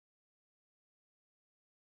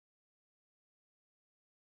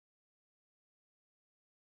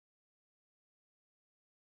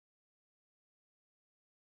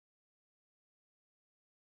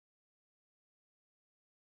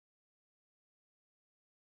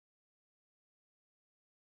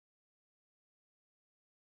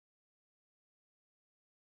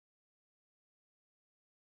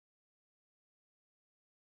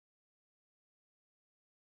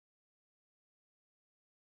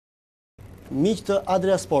Miq të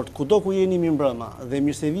Adria Sport, kudo ku jeni mirë mbrëma dhe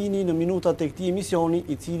mirë se vini në minutat e këtij emisioni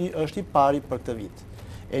i cili është i pari për këtë vit.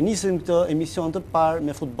 E nisim këtë emision të parë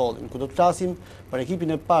me futbollin, ku do të flasim për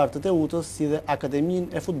ekipin e parë të Teutës si dhe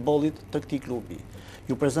Akademinë e futbollit të këtij klubi.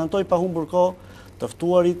 Ju prezantoj pa humbur kohë të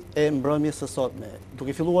ftuarit e mbrëmjes së sotme,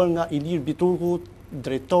 duke filluar nga ILIR BITURKU,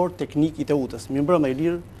 drejtor teknik i Teutës. Mirëmbrëma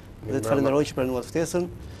ILIR, dhe të falenderoj që pranuat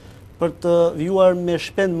ftesën për të vijuar me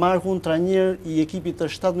SHPEND MARKU, trajner i ekipit të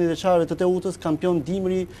 17 vjeçarëve të Teutës, kampion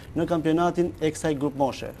dimri në kampionatin e kësaj grup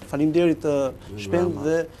moshe. Faleminderit SHPEND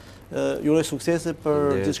dhe ju uroj suksese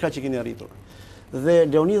për gjithçka që keni arritur. Dhe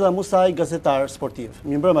LEONIDHA MUSAJ, gazetar sportiv.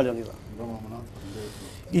 Mirëmbrëma LEONIDHA. Mirëmbrëma MONAD.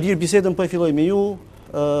 ILIR, bisedën po e filloj me ju.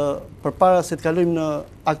 Përpara se të kalojmë në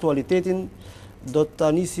aktualitetin, do të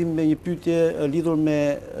nisim me një pyetje lidhur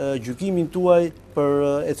me gjykimin tuaj për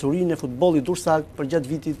ecurinë e futbollit dursak për gjatë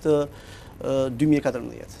vitit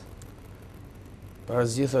 2014. Para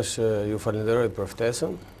gjithash ju falenderoj për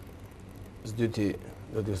ftesën. Së dyti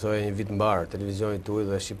do t'ju thojë një vit mbar televizionit tuaj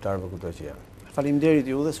dhe shqiptarëve kudo që janë. Faleminderit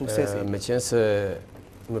ju dhe suksesi. Meqense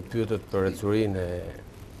më pyetët për ecurinë e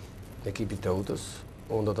ekipit Teutës,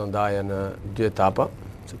 unë do të ndaja në dy etapa,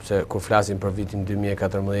 sepse kur flasim për vitin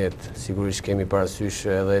 2014, sigurisht kemi parasysh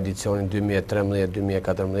edhe edicionin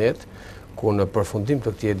 2013-2014, ku në përfundim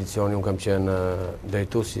të këtij edicioni unë kam qenë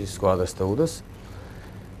drejtuesi i skuadrës Teutës.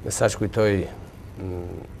 Me sa kujtoj,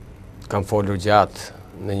 kam folur gjatë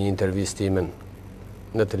në një intervistë time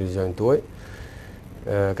në televizionin tuaj.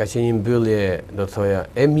 Ka qenë një mbyllje, do të thoja,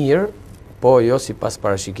 e mirë, po jo sipas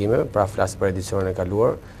parashikimeve, pra flas për edicionin e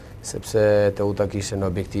kaluar, sepse Teuta kishte në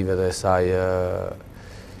objektivet e saj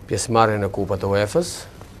pjesëmarrje në Kupat e UEFA-s.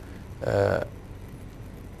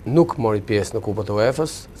 Nuk mori pjesë në Kupat e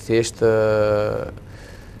UEFA-s, thjesht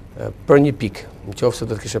për një pikë. Nëse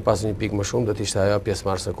do të kishte pasur një pikë më shumë, do të ishte ajo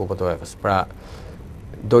pjesëmarrëse në Kupat e UEFA-s. Pra,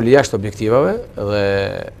 doli jashtë objektivave dhe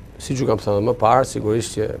siç u kam thënë më parë,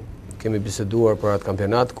 sigurisht që kemi biseduar për atë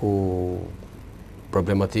kampionat ku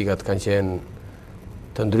problematikat kanë qenë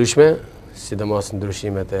të ndryshme, sidomos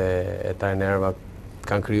ndryshimet e trajnerëve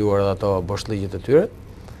kanë krijuar edhe ato boshllëqet e tyre.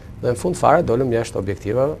 Dhe në fund fare dolëm jashtë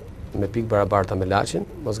objektivave me pikë barabarta me Laçin,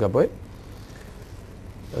 mos gaboj.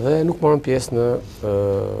 Dhe nuk morëm pjesë në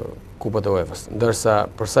Kupat e UEFA-s. Ndërsa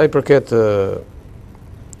për sa i përket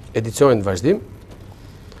edicionit vazhdim,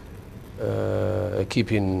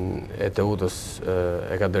 ekipin e Teutës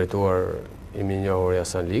e ka drejtuar i minjohur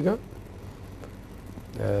Hasan Liga.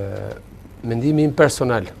 Mendimi im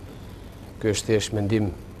personal, ky është thjesht mendim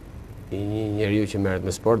i një njeriu që merret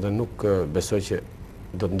me sport dhe nuk besoj që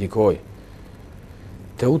do të ndikoj.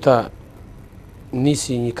 Teuta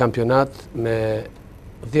nisi një kampionat me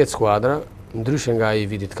 10 skuadra, ndryshe nga i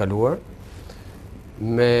vitit kaluar,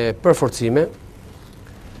 me përforcime,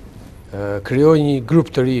 krijoi një grup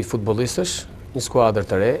të ri futbollistësh, një skuadër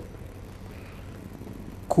të re,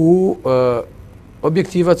 ku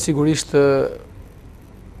objektivat sigurisht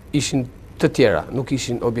ishin të tjera, nuk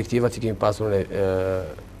ishin objektivat që kemi pasur në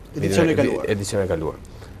edicionin e kaluar.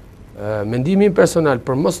 Mendimi im personal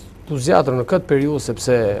për mos t'u zgjatur në këtë periudhë,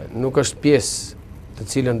 sepse nuk është pjesë të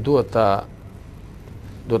cilën duhet ta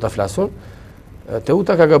flasun,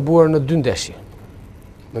 Teuta ka gabuar në dy ndeshje.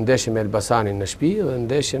 Në ndeshjen me Elbasanin në shtëpi dhe në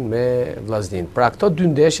ndeshjen me Vllaznin. Pra këto dy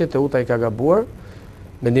ndeshje Teuta i ka gabuar,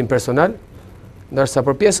 mendim personal, ndërsa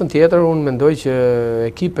për pjesën tjetër unë mendoj që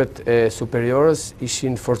ekipet e superiorës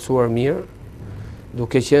ishin forcuar mirë,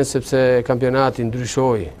 duke qenë sepse kampionati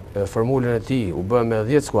ndryshoi formulën e tij, u bë me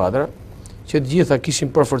 10 skuadra, që të gjitha kishin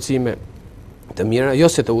përforcime të mira, jo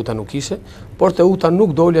se Teuta nuk kishte, por Teuta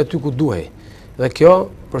nuk doli aty ku duhej. Dhe kjo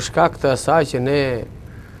për shkak të asaj që ne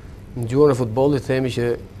në gjuhën e futbollit themi që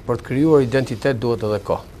për të krijuar identitet duhet edhe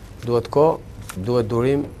kohë. Duhet kohë, duhet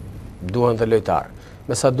durim, duhen dhe lojtarë.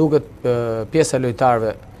 Me sa duket pjesa e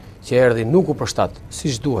lojtarëve që erdhi nuk u përshtat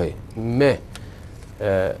siç duhej me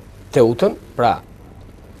Teutën, pra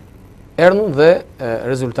erdhën dhe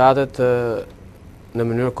rezultatet në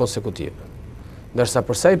mënyrë konsekutive. Ndërsa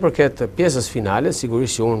përsa i përket pjesës finale,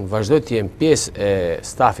 sigurisht që unë vazhdoj të jem pjesë e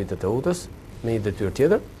stafit të Teutës me një detyrë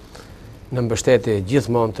tjetër, në mbështetje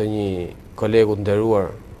gjithmonë të një kolegu të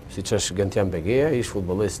nderuar, siç është Gentian Begeja, ish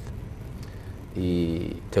futbollist i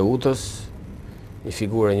Teutës, një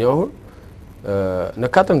figurë e njohur. Në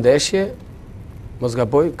 4 ndeshje, mos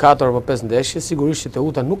gaboj, 4 apo 5 ndeshje, sigurisht që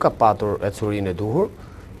Teuta nuk ka patur ecurinë e duhur,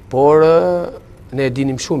 por ne e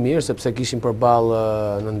dinim shumë mirë, sepse kishim përballë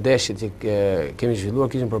në ndeshjet që kemi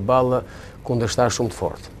zhvilluar, kishim përballë kundërshtar shumë të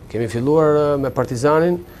fortë. Kemi filluar me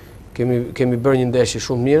Partizanin, kemi bërë një ndeshje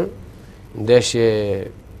shumë mirë, ndeshje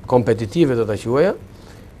kompetitive do ta quaja,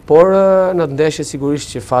 por në atë ndeshje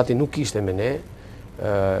sigurisht që fati nuk ishte me ne,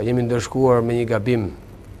 jemi ndërshkuar me një gabim,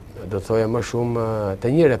 do thoja më shumë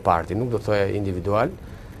të një reparti, nuk do thoja individual.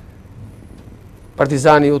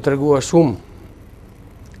 Partizani u tregua shumë,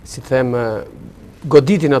 si them,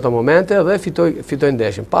 goditi në ato momente dhe fitoi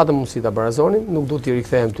ndeshjen. Patëm mundësi ta barazonin, nuk du t'i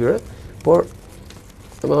rikthehem tyre, por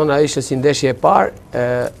domethënë ai ishte si ndeshje e parë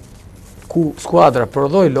ku skuadra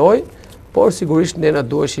prodhoi lojë, por sigurisht ne na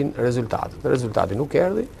duheshin rezultatet. Rezultati nuk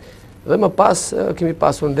erdhi. Dhe më pas kemi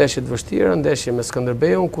pasur ndeshje të vështira, ndeshje me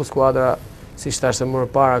Skënderbeun, ku skuadra, siç thashë më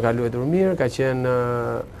parë, ka luajtur mirë, ka qenë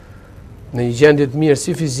në një gjendje të mirë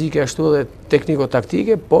si fizike ashtu edhe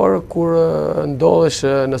tekniko-taktike, por kur ndodhesh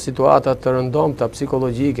në situata të rëndomta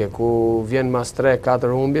psikologjike, ku vjen mas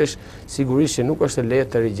 3-4 humbjesh, sigurisht që nuk është e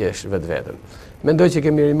lehtë të rigjesh vetveten. Mendoj që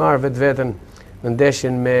kemi rimarrë vetveten në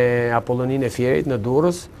ndeshjen me Apolloninë e Fierit në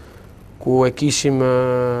Durrës, ku e kishim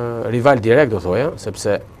rival direkt, do thoja,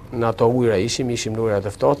 sepse në ato ujëra ishim në ujëra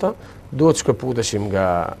të ftohta, duhet shkëputeshim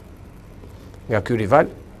nga ky rival.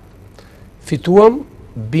 Fituam,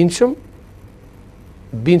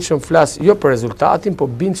 bindshëm flas jo për rezultatin, po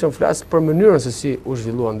bindshëm flas për mënyrën se si u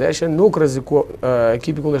zhvillua ndeshja,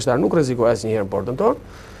 ekipi kundërshtar nuk rrezikoi asnjëherë në portën tonë,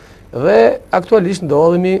 dhe aktualisht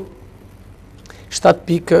ndodhemi 7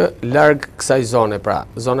 pikë larg kësaj zone, pra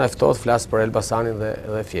zona e ftohtë, flas për Elbasanin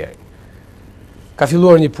dhe Fierin. Ka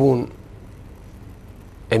filluar një punë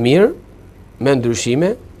e mirë, me ndryshime,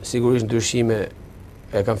 sigurisht ndryshime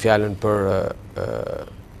e kam fjalën për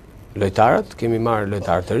lojtarët, kemi marrë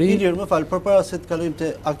lojtarë të ri. ILIR, më fal, përpara se të kalojmë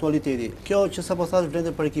te aktualiteti. Kjo që sapo thash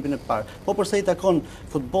vlen për ekipin e parë. Po përsa i takon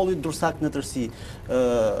futbollit ndërsak në tërësi,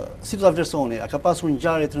 si do ta vlerësoni? A ka pasur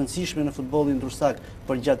ngjarje të rëndësishme në futbollin ndërsak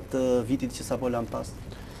përgjatë vitit që sapo lan pas?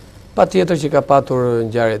 Patjetër që ka patur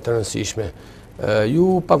ngjarje të rëndësishme.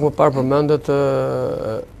 Ju pak më parë përmendët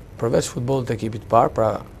përveç futbollit të ekipit parë, pra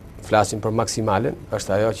flasim për maksimalen,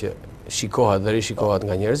 është ajo që shikohet dhe rishikohet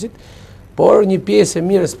nga njerëzit, por një pjesë e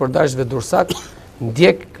mirë e sportazhëve dursak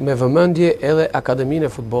ndjek me vëmendje edhe Akademinë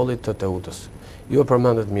e futbollit të Teutës. Ju e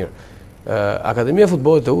përmendët mirë. Akademia e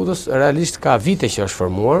futbollit të Teutës realisht ka vite që është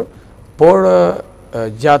formuar, por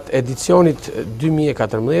gjatë edicionit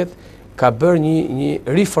 2014 ka bërë një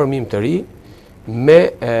riformim të ri me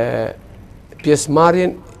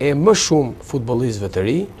pjesëmarrjen e më shumë futbollistëve të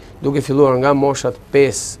ri, duke filluar nga moshat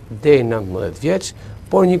 5 deri në 19 vjeç,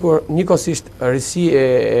 por njëkohësisht rrisia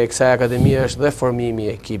e kësaj akademie është dhe formimi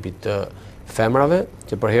i ekipit të femrave,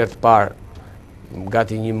 që për herë të parë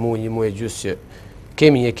gati një muaj e gjysmë që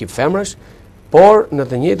kemi një ekip femrash, por në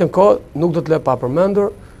të njëjtën kohë nuk do të lë pa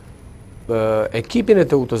përmendur ekipin e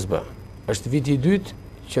Teutës B. Është viti i dytë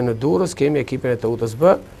që në Durrës kemi ekipin e Teutës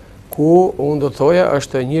B, ku unë do të thoja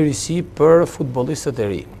është një risi për futbollistët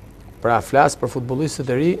e ri. Pra flas për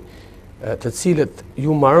futbollistët e ri, të cilët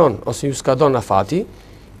ju maron ose ju skadon afati,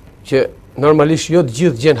 që normalisht jo të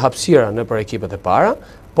gjithë gjen hapësira në për ekipet e para,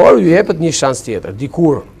 por ju jepet një shans tjetër.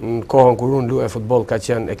 Dikur, në kohën kur unë luaj futboll, ka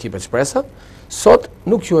qenë ekipet shpresa, sot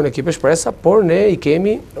nuk quhen ekipe shpresa, por ne i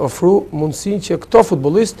kemi ofru mundësinë që këto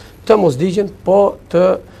futbollistë të mos digjen, po të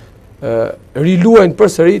riluajnë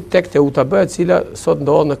përsëri tek Teuta B, e cila sot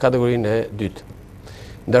ndodhet në kategorinë e dytë.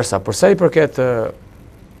 Ndërsa përsa i përket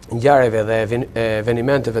ngjarjeve dhe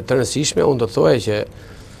evenimenteve të rëndësishme, unë do të thoja që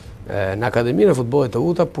në Akademinë e futbollit të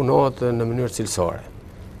Teuta punohet në mënyrë cilësore.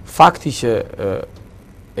 Fakti që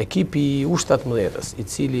ekipi i U17-s, i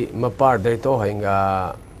cili më parë drejtohej nga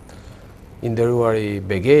i nderuari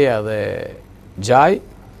Begeja dhe Gjaj,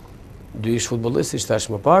 dy ish futbollistë, si thash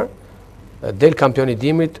më parë, del kampion i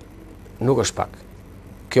dimrit, nuk është pak.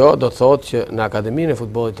 Kjo do të thotë që në Akademinë e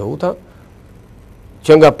futbollit të Teuta,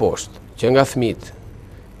 që nga poshtë, që nga fëmijët,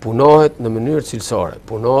 punohet në mënyrë cilësore,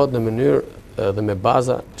 punohet në mënyrë dhe me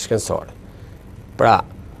baza shkencore. Pra,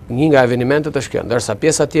 një nga evenimentet është kjo, ndërsa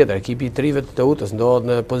pjesa tjetër, ekipi i trive të Teutës ndodhet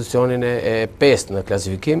në pozicionin e 5 në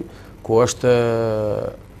klasifikim, ku është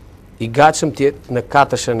i gatshëm tjetë në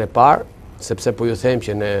 4-shën e parë, sepse po ju them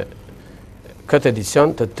që në këtë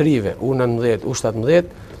edicion të trive, U19, U17,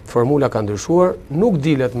 formula ka ndryshuar, nuk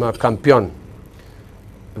dilet më kampion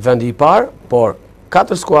vendi i parë, por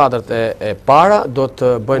 4 skuadrat e para do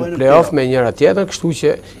të bëjnë play-off me njëra tjetër, kështu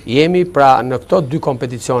që jemi pra në këto dy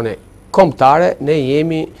kompeticione kombëtare, ne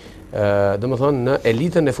jemi domethënë në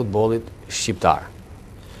elitën e futbollit shqiptar.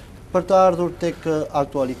 Për të ardhur tek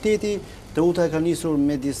aktualiteti, Teuta ka nisur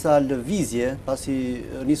me disa lëvizje, pasi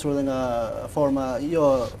nisur edhe nga forma jo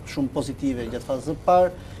shumë pozitive gjatë fazës së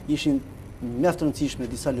parë, ishin mjaft të rëndësishme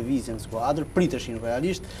disa lëvizje në skuadër, priteshin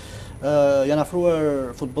realisht. Janë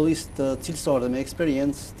afruar futbollistë cilësor dhe me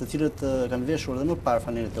eksperiencë, të cilët kanë veshur edhe më parë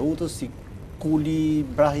fanerën e Teutës, si Kuli,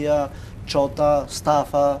 Brahja, Çota,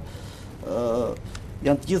 Stafa.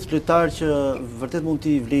 janë të gjithë lojtarë që vërtet mund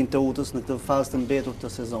t'i vlejnë Teutës në këtë fazë të mbetur të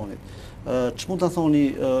sezonit. Ç'mund ta thoni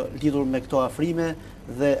lidhur me këto afrime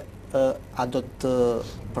dhe a do të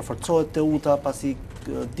përforcohet Teuta pasi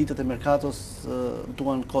ditët e merkatos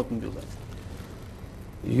duan kohë të mbyllet?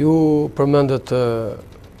 Ju përmendët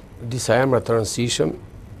disa emra të rëndësishëm,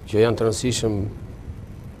 që janë të rëndësishëm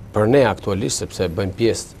për ne aktualisht, sepse bëjmë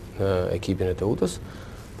pjesë në ekipin e Teutës,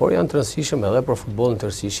 por janë të rëndësishëm edhe për futbollin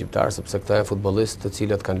tërësi shqiptar, sepse këta janë futbollistë të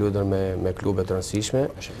cilët kanë luajtur me klube të rëndësishme,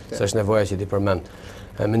 s'është nevoja që t'i përmend.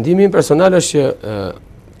 Mendimi im personal është që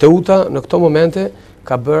Teuta në këto momente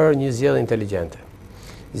ka bërë një zgjedhje inteligjente.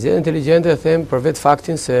 Zgjedhje inteligjente e them për vetë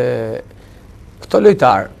faktin se këto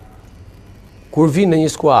lojtarë kur vinë në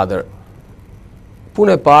një skuadër,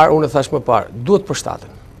 punë e parë, unë e thash më parë, duhet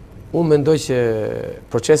përshtaten. Unë mendoj që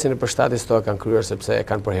procesin e përshtatjes to e kanë kryer sepse e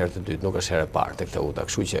kanë për herë të dytë, nuk është herë e parë tek Teuta,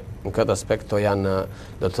 kështu që në këtë aspekt to janë,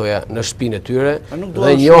 do të thoja, në shtëpinë e tyre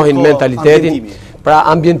dhe njohin mentalitetin. Pra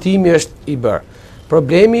ambientimi është i bërë.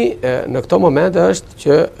 Problemi në këto momente është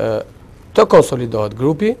që të konsolidohet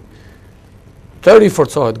grupi, të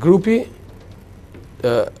riforcohet grupi,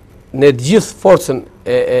 ne gjithë forcën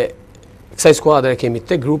e kësaj skuadre e kemi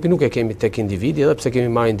tek grupi, nuk e kemi tek individi, edhe pse kemi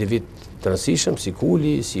marrë individ të rëndësishëm, si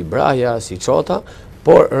Kuli, si Braja, si Çota,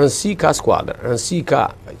 por rëndësi ka skuadër. Rëndësi ka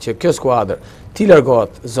që kjo skuadër t'i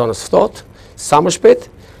largohet zonës ftohtë, sa më shpejt,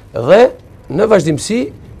 dhe në vazhdimsi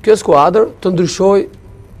kjo skuadër të ndryshojë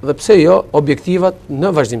dhe pse jo objektivat në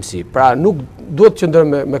vazhdimsi. Pra nuk duhet të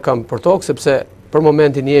qëndrojmë me këmbë për tokë, sepse për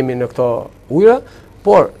momentin jemi në këto ujëra,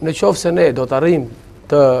 por në qoftë se ne do të arrijmë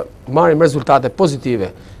të marrim rezultate pozitive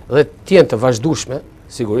dhe të jenë të vazhdueshme,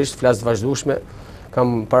 sigurisht flas të vazhdueshme, kam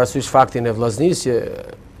parasysh faktin e Vllaznisë që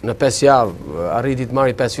në 5 javë arriti të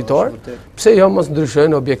marrë 5 fitore, pse jo mos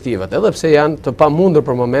ndryshojnë objektivat, edhe pse janë të pamundur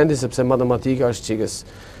për momentin, sepse matematika është çikës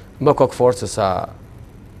më kokëfort se sa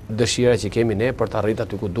dëshira që kemi ne për të arritur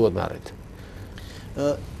aty ku duhet me arrit.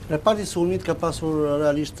 Reparti i sulmit ka pasur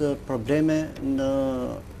realisht probleme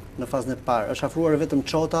në fazën e parë. Është afruar vetëm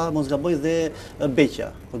Çota, mos gaboj, dhe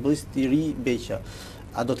Beqa, futbollist i ri Beqa.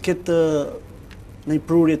 A do të ketë në një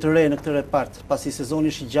prurje të re në këtë repart, pasi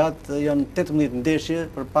sezoni është i gjatë, janë 18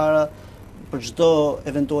 ndeshje përpara për çdo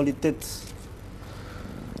eventualitet.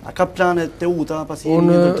 A ka plane Teuta, pasi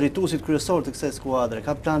jemi ndër drejtuesit kryesor të kësaj skuadre,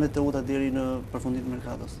 ka plane Teuta deri në përfundim të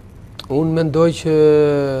merkatos? Unë mendoj që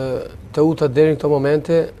Teuta deri në këto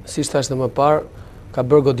momente, siç thash më parë, ka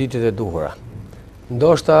bërë goditjet e duhura.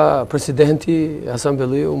 Ndoshta presidenti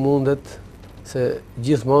Asambelliu mundet se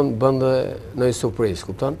gjithmonë bën në një surprizë,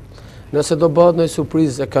 kupton? Nëse do bëhet në një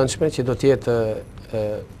surprizë e këndshme që do të jetë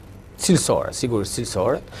cilësore, sigurisht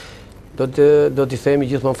cilësore, do t'i themi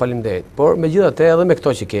gjithmonë faleminderit. Por megjithatë edhe me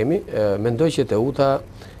këto që kemi, mendoj që Teuta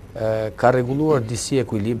ka rregulluar disi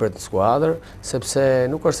ekuilibrat në skuadër, sepse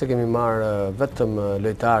nuk është se kemi marrë vetëm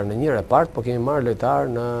lojtarë në një repart, por kemi marrë lojtarë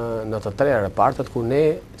në të 3 repartet ku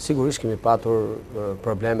ne sigurisht kemi patur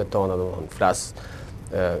problemet tona, domethënë flas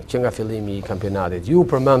që nga fillimi i kampionatit. Ju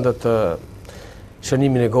përmendët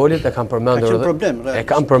shënimin e golit, e kam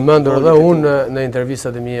përmendur edhe unë në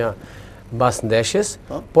intervistat e mia mbas ndeshjes,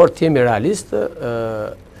 por të jemi realist,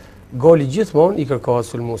 goli gjithmonë i kërkohet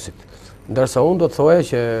sulmuesit. Ndërsa unë do të thoja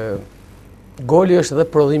që goli është edhe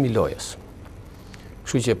prodhimi i lojës.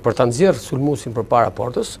 Kështu që për ta nxjerrë sulmuesin përpara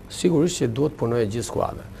portës, sigurisht që duhet punojë gjithë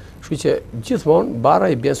skuadra. Kështu që gjithmonë barra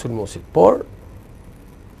i bën sulmuesit, por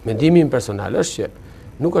mendimi im personal është që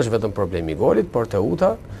nuk është vetëm problemi i golit, por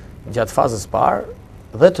Teuta gjatë fazës parë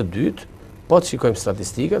dhe të dytë, po të shikojmë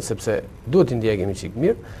statistikat, sepse duhet t'i ndjekim çik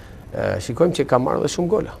mirë, shikojmë që ka marrë dhe shumë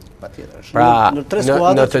gola. Patjetër.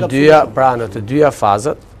 Pra në të dyja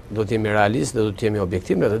fazat, do të jemi realist dhe do të jemi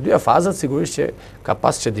objektiv, në të dyja fazat sigurisht që ka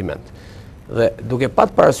pas çediment. Dhe duke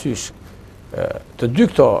pat parasysh të dy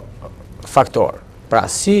këto faktorë, pra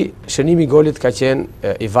si shënimi i golit ka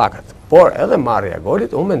qenë i vakat, por edhe marrja e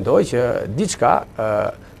golit, unë mendoj që diçka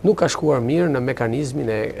nuk ka shkuar mirë në mekanizmin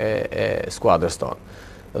e skuadrës tonë.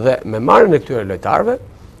 Dhe me marrjen e këtyre lojtarëve,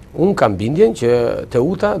 unë kam bindjen që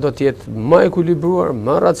Teuta do të jetë më ekuilibruar,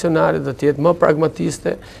 më racionale, do të jetë më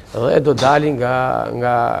pragmatiste dhe do dalin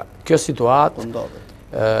nga kjo situatë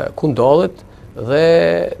ku ndodhet dhe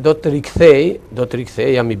do të rikthej,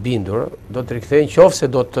 jam i bindur, do të rikthej nëse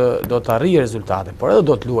do të arrijë rezultate, por edhe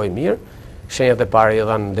do të luajë mirë. Shenjat e parë i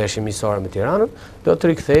dhanë ndeshje miqësore me Tiranën, do të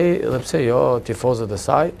rikthej dhe pse jo tifozët e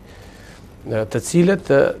saj, të cilët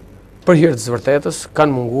për hir të vërtetës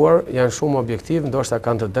kanë munguar, janë shumë objektiv, ndoshta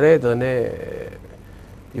kanë të drejtë dhe ne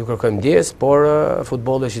ju kërkojmë ndjes, por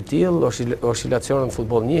futbolli është i tillë, oscilacionet në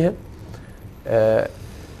futboll njihen.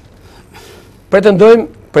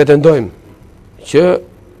 Pretendojmë që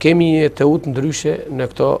kemi një teut ndryshe në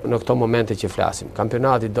këto momente që flasim.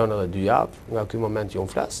 Kampionati don edhe 2 javë, nga ky moment që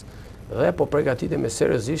unë flas, dhe po përgatitemi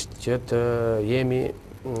seriozisht që të jemi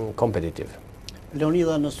kompetitiv.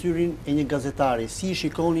 Leonidha, në syrin e një gazetari, si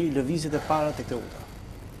shikoni lëvizjet e para tek teuta?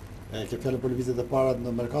 Ke fjalë për lëvizjet e para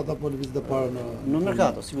në merkato apo lëvizjet e para në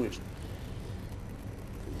merkato, sigurisht.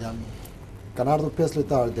 Kanë ardhur 5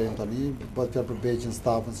 lojtarë deri tani, bëhet fjalë për Beqin,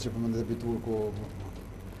 stafën, siç e përmendet Biturku,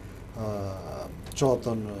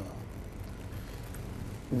 Çotën,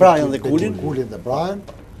 Brian dhe Kulin. Kulin dhe Brian,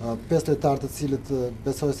 5 lojtarë të cilët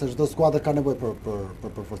besoj se çdo skuadër ka nevojë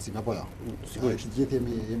për forcim, apo jo? Sigurisht, gjithë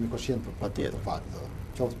jemi koshient për fakt.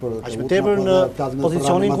 Qoftë për aq më tepër në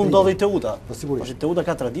pozicionin ku ndodhi Teuta. Po sigurisht. Teuta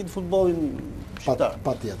ka traditë futbollin shqiptar.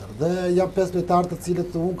 Patjetër. Dhe janë 5 lojtarë të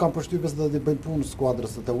cilët unë kam përshtypjen se do të bëjnë punë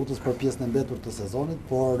skuadrës së Teutës për pjesën e mbetur të sezonit,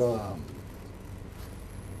 por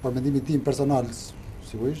për mendimin tim personal,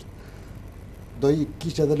 sigurisht do i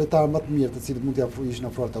kishte edhe lojtarë më të mirë të cilët mund t'ia ishin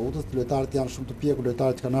afruar Teutës. Lojtarët janë shumë të pjekur,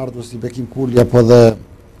 lojtarët që kanë ardhur si Bekim Kuli apo dhe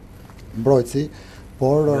mbrojtësi,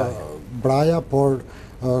 por Braja, por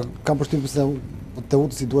kam përshtypjen se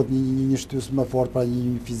Teutës i duhet një shtys më fort, pra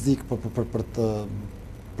një fizik për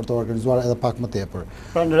të organizuar edhe pak më tepër.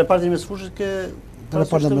 Pra në repartin mes fushës ke në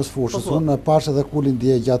repartin mes fushës, unë pash edhe Kulin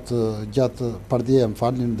dje gjatë pardje, më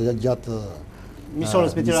falni, gjatë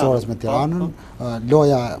Misorës me Tiranën.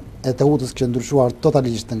 Loja e Teutës që ndryshuar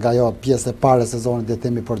totalisht nga ajo pjesë e parë e sezonit, dhe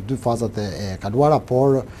themi për 2 fazat e kaluara,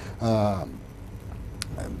 por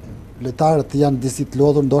lojtarët janë disi të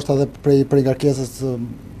lodhur, ndoshta edhe prej ngarkesës,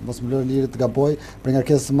 mos më lërë Liri të gaboj, për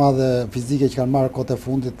ngarkesës madhe fizike që kanë marrë kohët e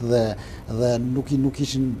fundit dhe nuk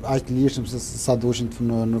ishin aq të lirshëm sa duheshin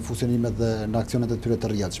në funksionimet dhe në aksionet e tyre të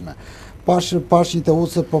rrjedhshme. Pash një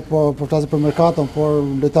Teutë po flasim për merkaton, por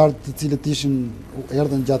lojtarët të cilët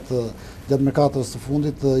erdhën gjatë merkatos së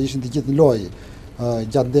fundit ishin të gjithë në lojë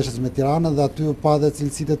gjatë ndeshjes me Tiranën dhe aty u pa dhe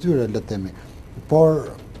cilësitë e tyre, le të themi.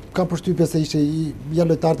 Por kam përshtypjen se janë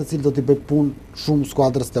lojtarë të cilët do t'i bëj punë shumë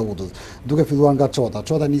skuadrës Teutës. Duke filluar nga Çota.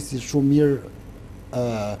 Çota nisi shumë mirë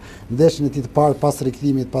ndeshjen e tij të parë pas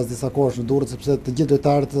rikthimit pas disa kohësh në Durrës, sepse të gjithë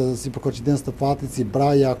lojtarët si për koincidencë të fatit, si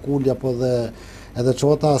Braja, Kuli apo edhe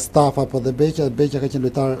Çota, Stafa apo dhe Beqja ka qenë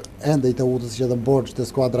lojtar ende i Teutës, që edhe mborç te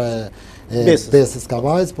skuadra e Besës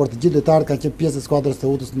Kavajës, por të gjithë lojtarët kanë qenë pjesë e skuadrës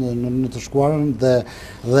Teutës në të shkuarën dhe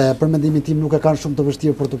për mendimin tim nuk e kanë shumë të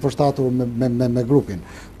vështirë për të përshtatur me grupin.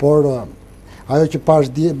 Por ajo që pash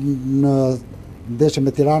në ndeshje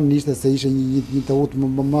me Tiranën ishte se ishte një Teutë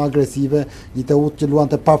më agresive, një Teutë që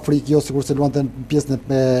luante pa frikë, jo sikur se luante në pjesën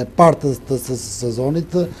e parë të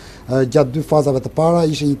sezonit. Gjatë 2 fazave të para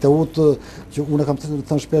ishte një Teutë që unë kam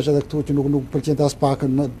thënë shpesh edhe këtu që nuk pëlqente as pak,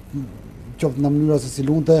 qoftë në mënyra se si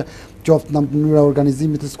lunte, qoftë në mënyra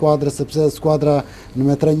organizimit të skuadrës, sepse skuadra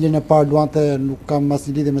me trajnerin e parë luante, nuk kam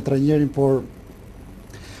asnjë lidhje me trajnerin, por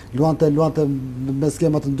luante me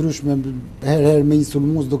skema të ndryshme, herë me një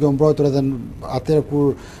sulmues duke u mbrojtur edhe atëherë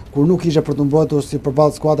kur nuk ishte për të mbrojtur, si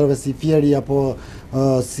përballë skuadrave si Fieri apo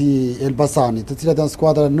si Elbasani, të cilat janë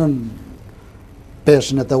skuadra nën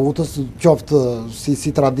peshën e Teutës, qoftë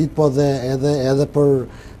si tradit, po edhe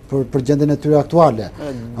për gjendjen e tyre aktuale.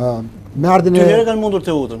 Me ardhin dy herë kanë mundur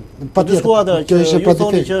Teutën. Dy skuadra që ju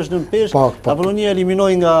thoni që është nën peshë, Apollonia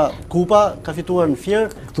eliminoi nga Kupa, ka fituar në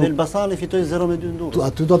Fier, dhe Elbasani fitoi 0-2 në Durrës.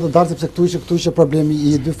 Aty do të dalë sepse këtu ishte problemi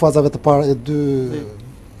i 2 fazave të parë, 2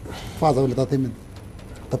 fazave le ta themi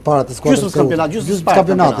të para të skuadrës gjysmës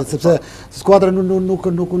kampionatit, sepse skuadra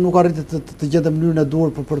nuk arriti të gjente mënyrën e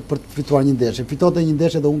duhur për të fituar një ndeshje. Fitonte një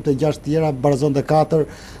ndeshje dhe humbte 6 tjera, barazonte 4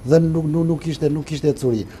 dhe nuk kishte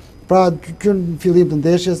ecuri. Pra që në fillim të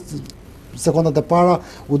ndeshjes, sekondat e para,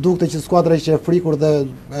 u dukte që skuadra ishte e frikur dhe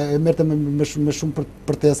e merrte me shumë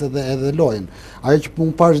përtesë edhe lojën. Ajo që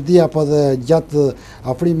unë pash dia apo dhe gjatë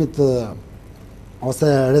afrimit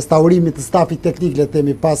ose restaurimit të stafit teknik, le të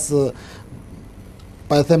themi, pa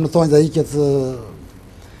e them në thonjë dhe ikjet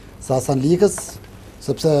sa Hasan Likës,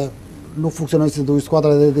 sepse nuk funksionoi si duhej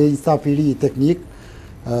skuadra dhe një staf i ri teknik.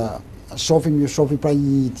 Shohim pra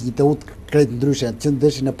një Teutë krejt ndryshe, që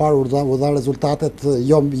ndeshjen e parë u dha rezultatet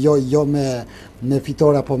jo me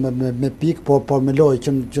fitore apo me pikë, por me lojë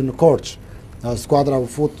që në Korç. Skuadra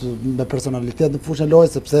u fut me personalitet në fushën e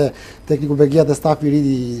lojës, sepse tekniku Begia dhe stafi i ri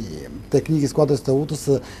teknik i skuadrës Teutës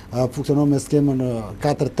funksionon me skemën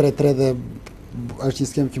 4-3-3 dhe është një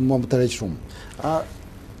skemë që mua më tërheq shumë.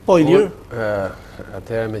 Po ILIR?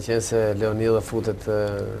 Atëherë me qenë se Leonidha futet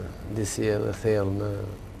disi edhe thellë në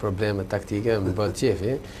probleme taktike, më bëhet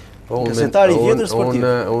qefi. Gazetari i vjetër sportiv.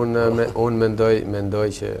 Unë mendoj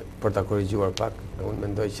që për ta korrigjuar pak, unë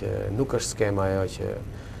mendoj që nuk është skema ajo që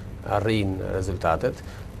arrin rezultatet,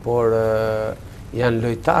 por janë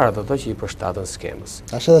lojtarët ato që I përshtatën skemës.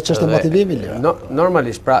 Është edhe çështë motivimi, Leo.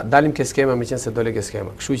 Normalisht, pra dalim ke skema me qenë se dole ke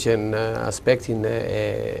skema. Kështu që në aspektin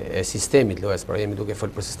e sistemit lojës, pra jemi duke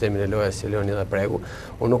folë për sistemin e lojës që Leonidha pregu,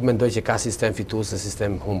 unë nuk mendoj që ka sistem fitues e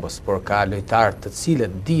sistem humbës, por ka lojtarë të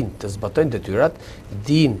cilët din të zbatojnë detyrat,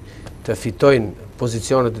 din të fitojnë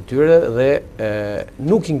pozicionet e tyre dhe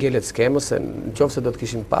nuk I ngelet skemës, se në qoftë se do të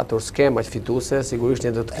kishim patur skema që fituese, sigurisht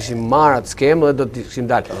ne do të kishim marrë atë skemë dhe do të kishim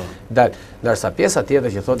dalë. Ndërsa pjesa tjetër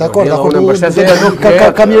që thotë unë mbështetja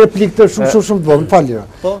ka një replikë të shumë të vogël, falë.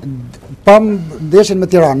 Pam ndeshjen me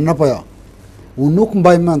Tiranën apo jo? Unë nuk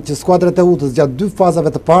mbaj mend që skuadrat e Utës gjatë 2 fazave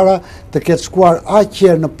të para të ketë shkuar aq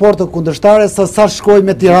herë në portën kundërshtare sa shkoi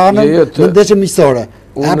me Tiranën në ndeshjen miqësore.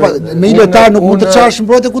 Me I lojtar nuk mund të çarsh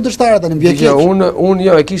mbrojtje kundërshtare tani mbie keq. Unë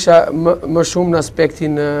jo e kisha më shumë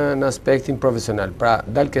në aspektin profesional. Pra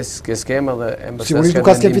dal ke skema dhe e mbështet. Sigurisht nuk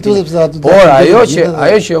ka skemë fituese sepse ato. Por ajo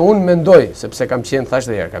që unë mendoj, sepse kam qenë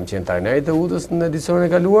thashë herë, kam qenë trajneri të Utës në edicionin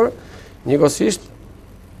e kaluar, njëkohësisht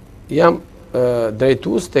jam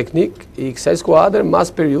drejtues teknik I kësaj skuadre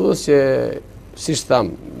mas periudhës që siç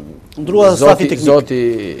tham, zoti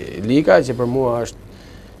Lika që për mua është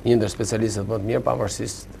një ndër specialistët më të mirë,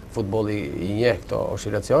 pavarësisht futbolli I njeh këto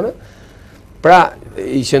oscilacione. Pra,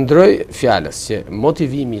 I qëndroj fjalës që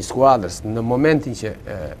motivimi I skuadrës në momentin që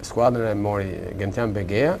skuadrën e mori Gentian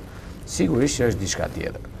Begeja, sigurisht që është diçka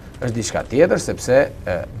tjetër. Është diçka tjetër sepse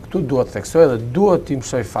këtu duhet të theksoj dhe duhet të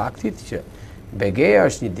mësoj faktit që Begeja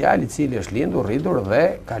është një djalë I cili është lindur, rritur dhe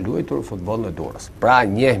ka luajtur futbollin e Durrës. Pra,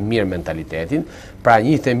 njeh mirë mentalitetin, pra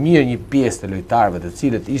njihte mirë një pjesë të lojtarëve të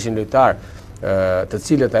cilët ishin lojtarë të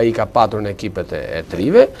cilët ai ka patur në ekipet e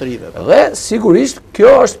trive dhe sigurisht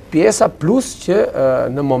kjo është pjesa plus që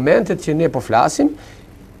në momentet që ne po flasim,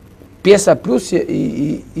 pjesa plus që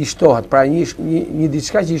I shtohet, pra një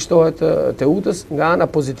diçka që I shtohet te Utës nga ana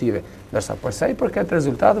pozitive. Ndërsa për sa I përket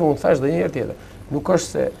rezultateve, unë thash edhe një herë tjetër, nuk është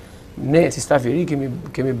se ne si staf I ri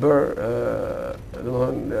kemi bërë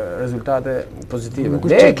rezultate pozitive.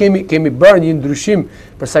 Ne kemi bërë një ndryshim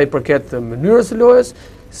për sa I përket mënyrës së lojës,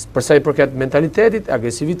 për sa I përket mentalitetit,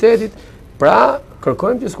 agresivitetit, pra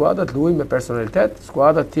kërkojmë që skuadra të luajë me personalitet,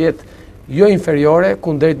 skuadra të jetë jo inferiore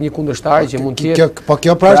kundrejt një kundërshtari që mund të jetë. Po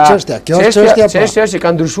kjo pra është çështja, kjo është çështja. Çështja është që ka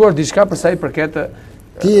ndryshuar diçka për sa I përket.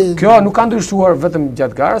 Kjo nuk ka ndryshuar vetëm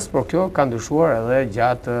gjatë garës, por kjo ka ndryshuar edhe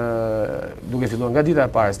gjatë duke filluar nga dita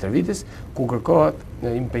e parë e stërvitjes, ku kërkohet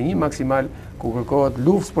impenjim maksimal, ku kërkohet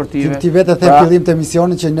luftë sportive. Ti vetë the fillim të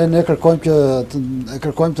emisionit që ne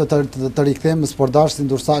kërkojmë të rikthejmë sportdashtin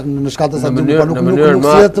Durrësak në shkatës aty, por nuk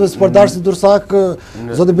sihet sportdashti Durrësak,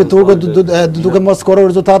 zoti Biturku duke mos skorruar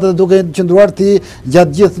rezultate dhe duke qëndruar ti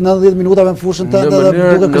gjatë gjithë 90 minutave në fushën tënde dhe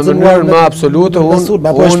duke kërcënuar me absolute.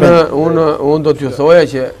 Unë do t'ju thoja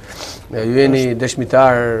që ju jeni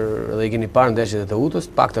dëshmitar dhe I keni parë ndeshjet e Utës,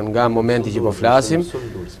 paktën nga momenti që po flasim.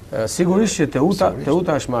 Sigurisht që Teuta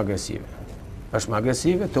është më agresive. Është më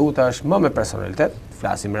agresive, Teuta është më me personalitet,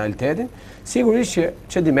 flasim realitetin. Sigurisht që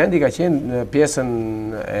Çedimendi ka qenë në pjesën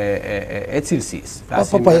e cilësisë.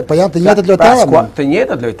 Po janë të njëjtët lojtarë. Të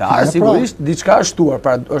njëjtët lojtarë, sigurisht diçka është shtuar,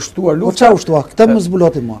 pra është shtuar lufta. Po çfarë u shtua? Këtë më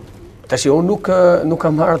zbuloti mua. Tash unë nuk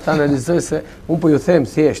kam marrë të analizoj se unë po ju them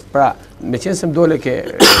thjesht, pra meqense se më dole ke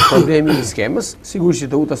problemi I skemës, sigurisht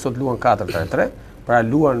që Teuta sot luan 4-3-3, pra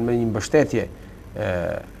luan me një mbështetje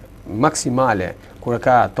maksimale kur e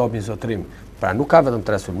ka topin zotrim. Pra nuk ka vetëm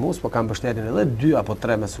 3 sulmues, por ka mbështetjen edhe 2 apo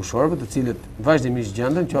 3 me fushorëve, të cilët vazhdimisht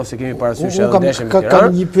gjenden, qofse kemi parasysh edhe ndeshjen me Tiranë.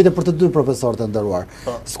 Kam një pyetje për të dy profesorët e nderuar.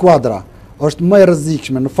 Skuadra është më e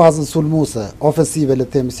rrezikshme në fazën sulmuese, ofensive, le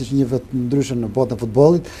të themi, siç njihet ndryshe në botën e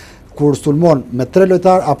futbollit, kur sulmon me 3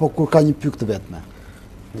 lojtar apo kur ka një pyk të vetme?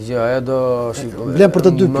 Jo, ajo do vlen për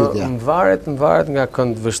të dy pyetja. Më varet nga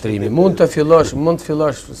këndvështrimi. Mund të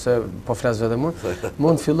fillosh se po flas vetëm unë,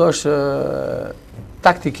 mund të fillosh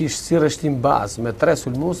taktikisht si rreshtim bazë me 3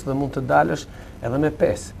 sulmues dhe mund të dalësh edhe me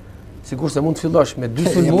 5. Sigur se mund të fillosh me 2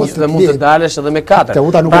 sulmues dhe mund të dalësh edhe me 4.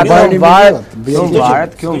 Teuta nuk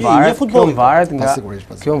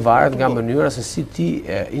Kjo varet nga mënyra se si ti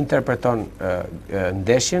interpreton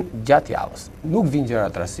ndeshjen gjatë javës. Nuk vijnë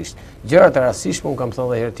gjërat rastësisht. Gjërat e rastësishme, unë kam thënë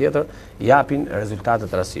edhe herë tjetër, japin rezultate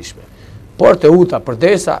të rastësishme. Por Teuta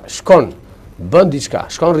përderisa shkon bën diçka,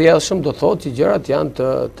 shkon rrjedhshëm, do thotë që gjërat janë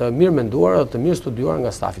të mirë menduara dhe të mirë studiuara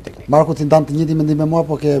nga stafi teknik. Marku, ti ndan të njëjtin mendim me mua,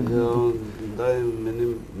 po ke ndaj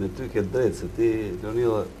mendim me ty ke drejt, se ti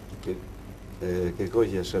Leonidha ke kohë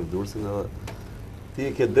që shef Durrësin edhe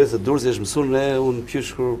ti ke drejt se Durrësi është mësuar ne unë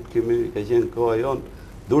qysh kur ka qenë koha jon,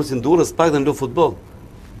 Durrësin Durrës paktën lu futboll.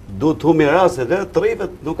 Duhet humi raste dhe të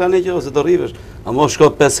rrivet, nuk ka ne gjë ose të rrivesh. Amo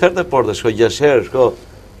shko 5 herë te porta, shko 6 herë, shko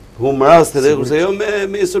hum raste dhe kurse jo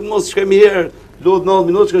me sulmos shkojmë herë, Lut 90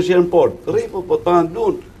 minutë që është në port. Rri, po të panë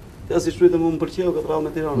lunë. Ja si shpyte mu më pëlqeu këtë rallë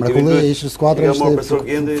me Tiranë. Mrekulli ishte skuadra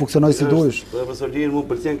ishte funksionoi si duhesh. Profesor Lini mu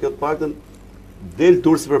pëlqen kjo të paktën del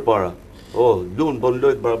Tursi përpara. Lunë bën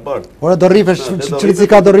lojë barabartë. Ora do rrifesh, çrisi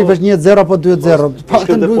ka do rrifesh 1-0 apo 2-0.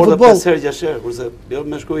 Paktën luaj futboll. 5 herë 6 herë, kurse jo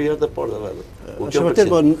më shkoi herë te porta vetë. Është vërtet,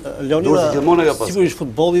 po Leonida sigurisht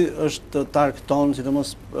futbolli është targ ton,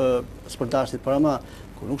 sidomos sportashtit Parama,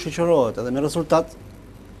 kur nuk shoqërohet edhe me rezultat.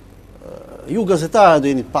 Ju gazetarët do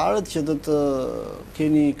jeni parët që do të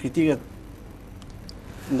keni kritikat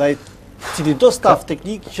ndaj cili do staf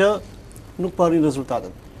teknik që nuk po arrin rezultatet.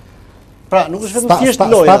 Pra, nuk është vetëm thjesht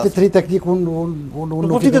loja. Stafi i ri teknik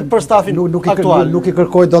nuk flitet për stafin aktual. Nuk i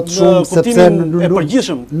kërkoj dot shumë sepse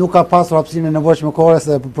nuk ka pasur hapësinë e nevojshme kohore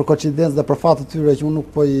se për koincidencë dhe për fat të tyre që unë nuk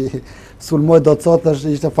po i sulmoj dot sot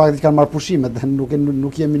ishte fakti që kanë marrë pushimet dhe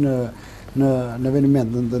nuk jemi në eveniment,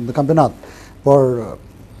 në kampionat. Por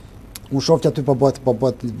unë shoh që aty po bëhet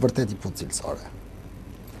vërtet i punë cilësore.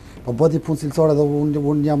 Po bëhet i punë cilësore dhe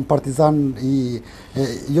unë jam partizan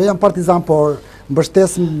jo jam partizan, por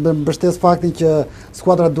mbështes faktin që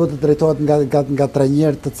skuadra duhet të drejtohet nga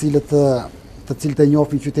trajnerë të cilët e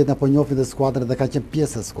njohin qytetin apo njohin dhe skuadrën dhe kanë qenë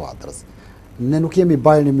pjesë e skuadrës. Ne nuk jemi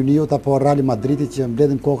Bayern Munichut apo Real Madridi që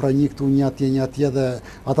mbledhin kokra një këtu, një atje dhe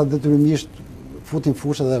ata detyrimisht futin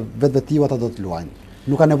fushë dhe vetvetiu ata do të luajnë.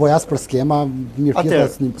 Nuk ka nevojë as për skema, mirë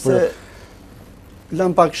fjetas një për...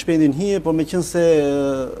 Lam pak shpendin hije, por me qenë se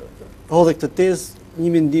hodhe këtë tezë, një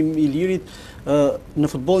mendim i lirit, në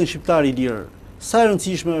futbollin shqiptar i lirë, sa e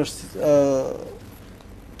rëndësishme është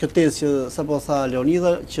këtë tezë që sapo tha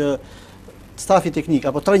Leonidha, që stafi teknik,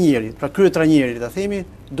 apo trajneri, pra krye trajneri, ta themi,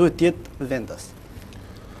 duhet të jetë vendas.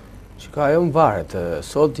 Ka ajo më varet,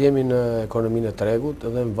 sot jemi në ekonominë e tregut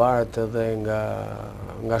dhe më varet edhe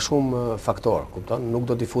nga shumë faktorë, kupton? Nuk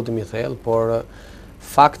do t'i futim i thellë, por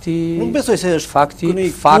fakti... Nuk besoj se është fakti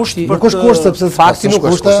nuk është kusht, sepse fakti nuk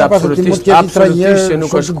është kusht, absolutisht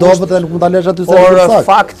nuk është kusht, dhe nuk mund ta lësh aty se por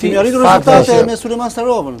fakti... Kemi arritur rezultate me Sulejman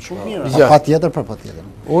Starovën, shumë mirë. Patjetër.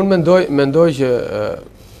 Unë mendoj që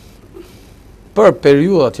për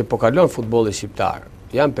periudat që po kalon futbolli shqiptar,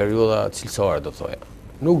 janë periuda cilësore, do thoja.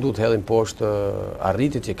 Nuk du të hedhin poshtë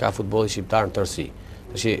arritit që ka futbolli shqiptar në tërësi.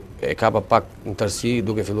 E ka pa pak në tërësi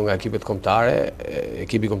duke filluar nga ekipet kombëtare,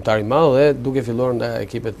 ekipi kombëtar i madh dhe duke filluar nga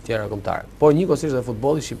ekipet tjera kombëtare. Por njëkohësisht edhe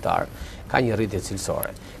futbolli shqiptar ka një rritje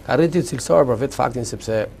cilësore. Ka rritje cilësore për vetë faktin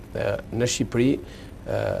sepse në Shqipëri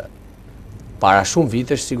para shumë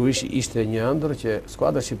vitesh sigurisht ishte një ëndër që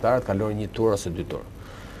skuadrat shqiptare të kalonin një tur ose dy tur.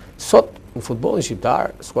 Sot në futbollin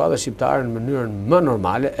shqiptar, skuadra shqiptare në mënyrën më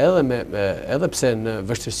normale, edhe pse në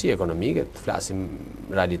vështirësi ekonomike, të flasim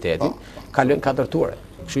realitetin, kalojnë 4 ture.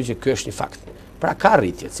 Kështu që ky është një fakt. Pra ka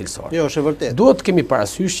rritje cilësore. Jo, është e vërtetë. Duhet të kemi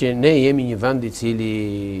parasysh që ne jemi një vend i cili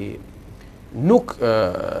nuk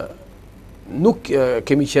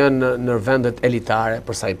kemi qenë në vendet elitare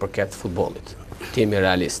për sa i përket futbollit. Të jemi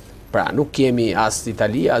realist. Pra nuk kemi as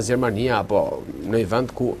Italia, as Gjermania, apo në një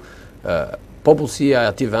vend ku popullsia e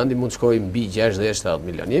atij vendi mund të shkojë mbi 60-70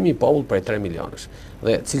 milion. Jemi popull prej 3 milionësh.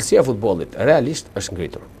 Dhe cilësia e futbollit realisht është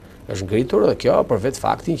ngritur. Është ngritur dhe kjo për vetë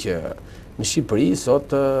faktin që në Shqipëri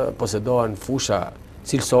sot posedohen fusha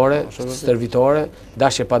cilësore, stërvitore,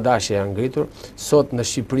 dashje pa dashje janë ngritur. Sot në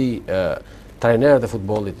Shqipëri trajnerët e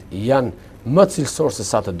futbollit janë më cilësorë se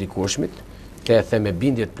sa të dikurshmit. Te e the me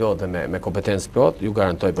bindje të plot dhe me kompetencë plot, ju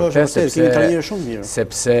garantoj për këtë,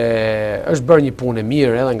 sepse është bërë një punë e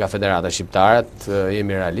mirë edhe nga Federata Shqiptare,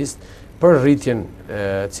 jemi realist, për rritjen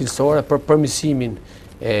cilësore, për përmirësimin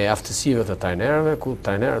e aftësive të trajnerëve, ku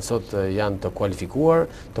trajnerët sot janë të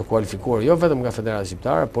kualifikuar jo vetëm nga Federata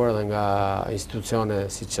Shqiptare, por edhe nga institucione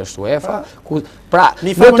siç është UEFA, ku pra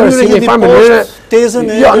në farë mënyrë tezën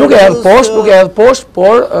e nuk e hedh poshtë,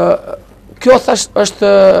 por kjo thash është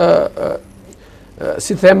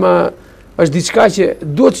si them, është diçka që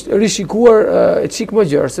duhet rishikuar çik më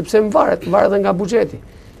gjerë, sepse varet edhe nga buxheti.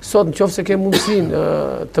 Sot nëse ke mundësinë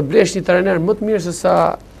të blesh një trajner më të mirë se sa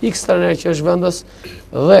X trajner që është vendas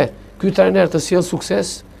dhe ky trajner të sjell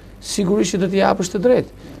sukses, sigurisht që do t'i japësh të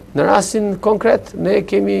drejtë. Në rastin konkret, ne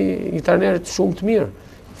kemi një trajner shumë të mirë.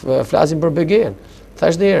 Flasim për Begen.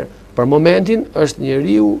 Thash herë, për momentin është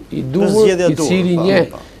njeriu i duhur, i cili njeh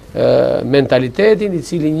mentalitetin, i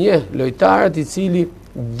cili njeh lojtarët, i cili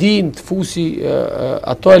din të fusi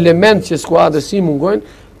ato element që skuadrës si mungojnë,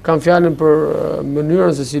 kam fjalën për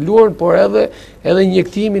mënyrën se si luajnë, por edhe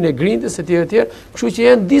injektimin e grindjes e tjerë. Kështu që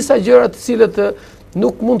janë disa gjëra të cilët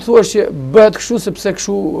nuk mund të thuash që bëhet kështu sepse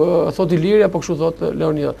kështu thot Iliri apo kështu thot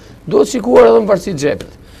Leonidha. Duhet shikuar edhe në varësi të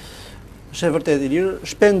xhepit. Është e vërtetë Ilir,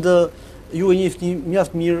 SHPEND ju e njihni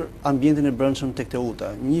mjaft mirë ambientin e brendshëm tek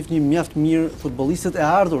Teuta, njihni mjaft mirë futbollistët e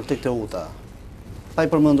ardhur tek Teuta. Pa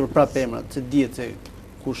i përmendur prapë emrat, se dihet se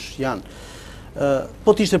kush janë.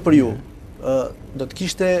 Po t'ishte për ju, do të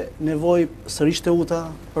kishte nevojë sërish Teuta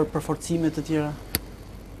për përforcime të tjera?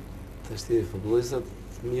 Tashti futbollistët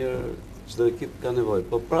mirë, çdo ekip ka nevojë,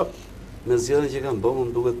 po prapë me zgjedhjen që kanë bërë,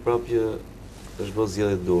 më duket prapë që është bërë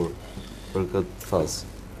zgjedhje dur për këtë fazë.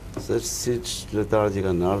 Se siç lojtarët që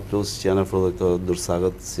kanë ardhur, plus që janë afro dhe këto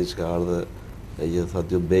dursakët, siç ka ardhur e që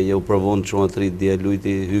thatë ju Beja u provon çuna 3 dia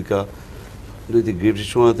luajti Hyka, luajti Gripçi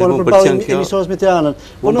çuna 3 më pëlqen kjo. Emisiones me Tiranën.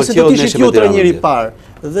 Po nëse do të ishit ju trajneri i parë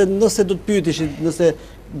dhe nëse do të pyetishit, nëse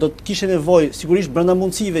do të kishe nevojë, sigurisht brenda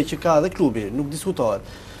mundësive që ka edhe klubi, nuk diskutohet.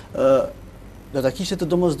 Do ta kishte të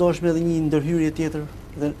domosdoshme edhe një ndërhyrje tjetër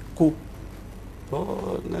dhe ku?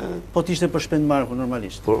 Po t'ishte për Shpend Marku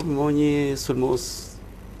normalisht. Po më një sulmos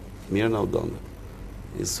mirë na u donte.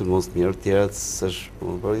 I sulmos mirë, tjerat s'është,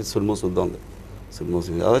 por i sulmos u donte.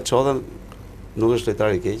 Sulmosi. Edhe Çota nuk është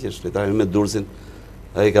lojtar i keq, është lojtar me Durrësin.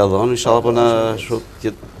 Ai ka dhënë inshallah po na shoh që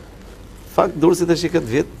fakt Durrësi tash i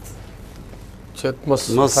këtë vit që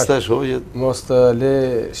mos të le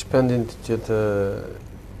Shpendin që të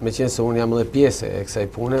me qenë se unë jam edhe pjesë e kësaj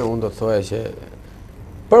pune, unë do të thoja që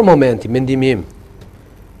për momenti, mendimi im,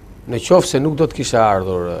 në qoftë se nuk do të kishe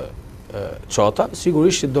ardhur Çota,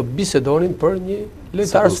 sigurisht që do bisedonin për një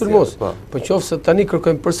lojtar sulmues. Po qoftë se tani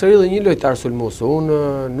kërkojmë përsëri edhe një lojtar sulmues, unë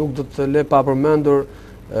nuk do të le pa përmendur,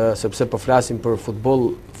 sepse po flasim për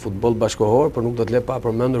futboll bashkëkohor, por nuk do të le pa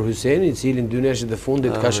përmendur Hysenin, i cili në 2 ndeshjet e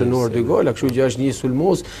fundit ka shënuar 2 gola, kështu që është një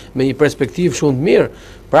sulmues me një perspektivë shumë të mirë.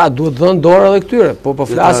 Pra duhet dhënë dorë edhe këtyre, po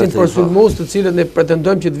flasim për sulmues të cilët ne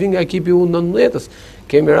pretendojmë që të vinë nga ekipi U19-s.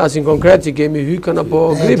 Kemi rastin konkret që kemi Hykën apo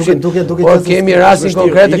Gripçin, por kemi rastin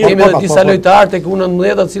konkret që kemi edhe disa lojtarë tek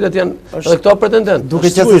U19 të cilët janë edhe këto pretendentë. Duke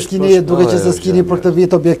që se skini për këtë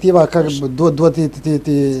vit objektiva, duhet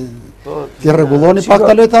ti rregulloni pak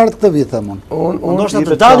të lojtarët këtë vit, them unë. Ndoshta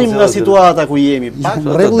të dalim nga situata ku jemi.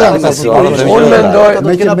 Rregullojmë nga situata.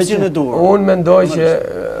 Unë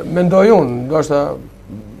mendoj unë, ndoshta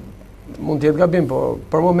mund të jetë gabim, po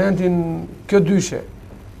për momentin kjo dyshe.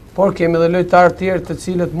 Por kemi edhe lojtarë tjerë të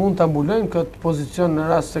cilët mund të ambulojnë këtë pozicion në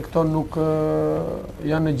rast se këto nuk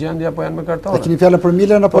janë në gjendje apo janë me kartone. A keni fjalën për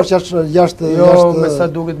Milen apo jashtë? Jo, me sa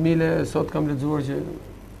duket Mile, sot kam lexuar që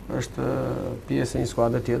është pjesë e një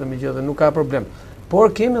skuadre tjetër, megjithatë nuk ka problem.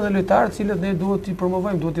 Por kemi edhe lojtarë të cilët ne duhet t'i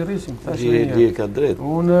promovojmë, duhet t'i rrisim. Liri ka drejt.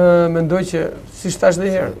 Unë mendoj që, siç thash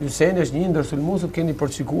edhe herë, Hyseni është një ndër sulmuesët, keni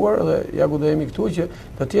përcikuar dhe ja ku do jemi këtu që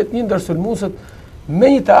do të jetë një ndër sulmuesët me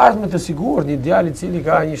një të ardhme të sigurt, një djalë i cili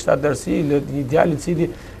ka një shtatërsi, një djalë i cili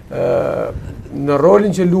në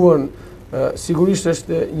rolin që luan sigurisht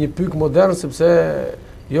është një pyk modern, sepse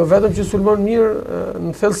jo vetëm që sulmon mirë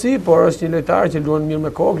në thellësi, por është një lojtar që luan mirë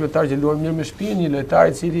me kokë, lojtar që luan mirë me shpinë, një lojtar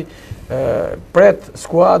i cili pret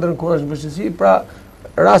skuadrën kur është në vështirësi, pra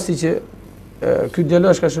rasti që ky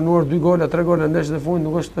djalosh ka shënuar 2 gola, 3 gola në ndeshjet e fundit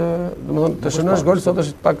nuk është, domethënë të shënosh gol sot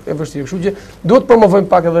është pak e vështirë. Kështu që duhet promovojmë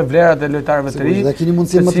pak edhe vlerat e lojtarëve të ri. Dhe keni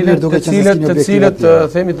mundësi më të mirë duke qenë se keni të cilët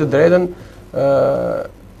themi të drejtën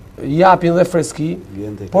japin dhe freski,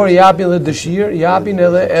 por japin dhe dëshirë, japin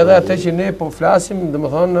edhe atë që ne po flasim,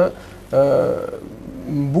 domethënë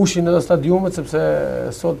mbushin edhe stadiumet sepse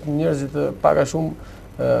sot njerëzit pak a shumë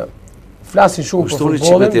flasin shumë për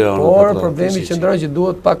futbollin, por problemi qëndron që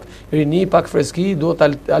duhet pak rini, pak freski, duhet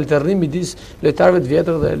alternim midis lojtarëve të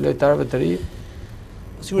vjetër dhe lojtarëve të ri.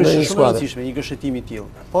 Sigurisht është shumë e rëndësishme një gëshëtim i tillë.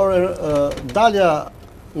 Por dalja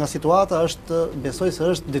nga situata është, besoj se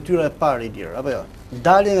është detyra e parë i lirë, apo jo?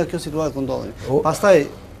 Dalja nga kjo situatë ku ndodhemi. Pastaj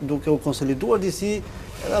duke u konsoliduar disi,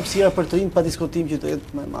 edhe hapësira për të rinë pa diskutim që të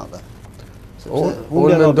jetë më e madhe.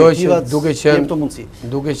 Unë mendoj që duke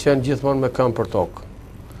qenë gjithmonë me këmbë për tokë.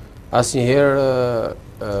 Asnjëherë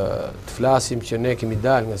të flasim që ne kemi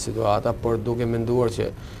dalë nga situata, por duke menduar që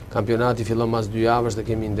kampionati fillon mas 2 javësh dhe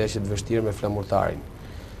kemi ndeshje të vështirë me Flamurtarin.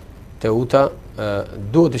 Teuta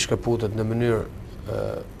duhet të shkëputet në mënyrë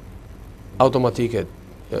automatike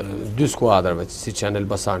 2 skuadrave, siç janë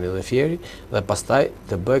Elbasani dhe Fieri, dhe pastaj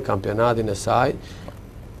të bëj kampionatin e saj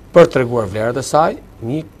për treguar vlerat e saj,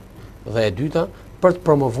 një dhe e dyta për të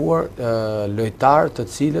promovuar lojtarë të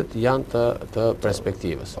cilët janë të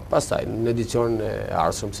perspektivës. Pastaj, në edicionin e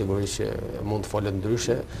ardhshëm sigurisht që mund të folet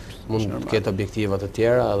ndryshe, mund të ketë objektiva të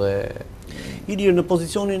tjera dhe ILIR në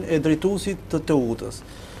pozicionin e drejtuesit të Teutës.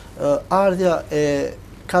 Ardha e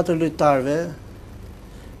 4 lojtarëve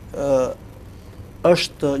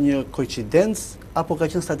është një koincidencë apo ka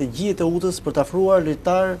qenë strategji e Teutës për të afruar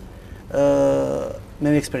lojtar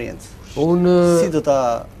me eksperiencë? Si do ta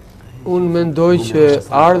Unë mendoj që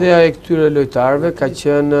ardhja e këtyre lojtarëve ka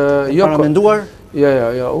qenë paramenduar.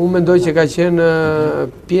 Jo, unë mendoj që ka qenë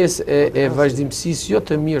pjesë e vazhdimësisë jo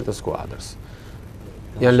të mirë të skuadrës.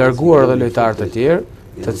 Janë larguar edhe lojtarë të tjerë,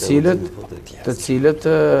 të cilët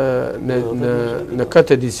në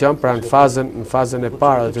këtë edicion, pra në fazën e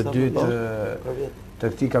parë dhe të dytë të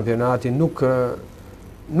këtij kampionati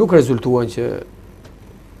nuk rezultuan që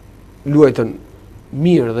luajtën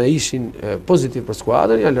mirë dhe ishin pozitiv për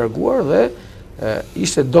skuadrën, janë larguar dhe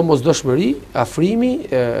ishte domosdoshmëri afrimi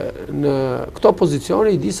në këto pozicione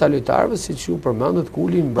i disa lojtarëve, siç ju përmendët,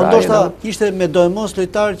 Kulin, Brian. Ndoshta ishte me do e mos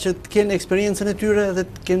lojtarë që të kenë eksperiencën e tyre dhe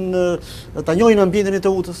të kenë ta njohin ambientin e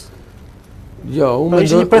Teutës. Jo, unë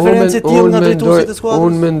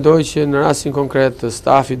mendoj që në rastin konkret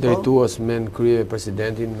stafi drejtues me në krye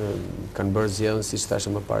presidentin kanë bërë zgjedhjen, siç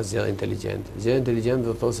thashë më parë, zgjedhje inteligjente. Zgjedhje inteligjente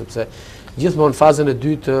do të thotë sepse gjithmonë fazën e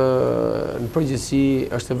dytë në përgjithësi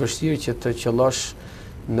është e vështirë që të qellosh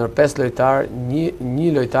ndër 5 lojtar, një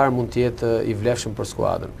lojtar mund të jetë i vlefshëm për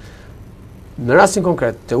skuadrën. Në rastin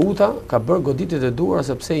konkret, Teuta ka bërë goditjet e duhura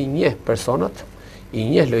sepse i njeh personat, i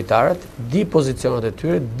njeh lojtarët, di pozicionet e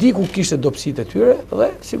tyre, di ku kishte dobësitë e tyre dhe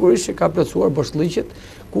sigurisht që ka plotësuar boshllëqet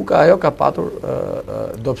ku ajo ka patur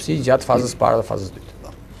dobësi gjatë fazës parë dhe fazës dytë.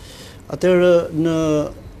 Atëherë në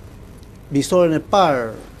historinë e parë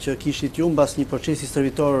që kishit ju mbas një procesi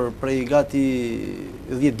stërvitor prej gati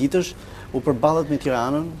 10 ditësh, u përballet me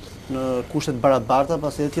Tiranën në kushtet barabarta,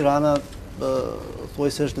 pasi edhe Tirana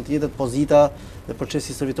thuajse është në të njëjtat pozita dhe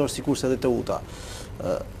procesi stërvitor sikurse edhe Teuta.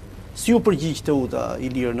 Si u përgjigj Teuta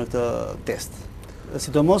ILIR në këtë test,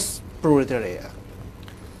 sidomos prurit e reja?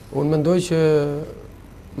 Unë mendoj që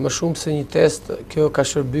më shumë se një test, kjo ka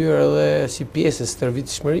shërbyer edhe si pjesë e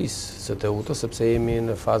stërvitshmërisë së Teutës, sepse jemi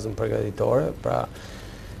në fazën përgatitore, pra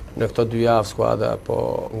në këto 2 javë skuadra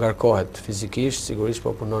po ngarkohet fizikisht, sigurisht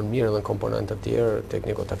po punon mirë edhe në komponentë të tjerë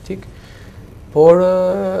tekniko-taktik, por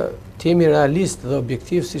të jemi realist dhe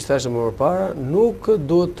objektiv, si thashë më përpara, nuk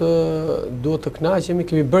duhet të kënaqemi.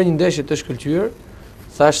 Kemi bërë një ndeshje të shkëlqyer,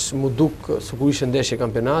 thash mu duk sikur ishte ndeshje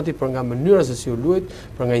kampionati, për nga mënyra se si u luajt,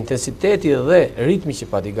 për nga intensiteti dhe ritmi që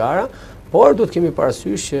pati gara, por duhet kemi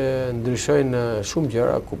parasysh që ndryshojnë shumë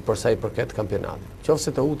gjëra për sa i përket kampionatit. Qofse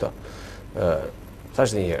Teuta,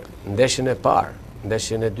 thash një herë, ndeshjen e parë,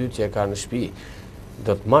 ndeshjen e dytë që e ka në shtëpi,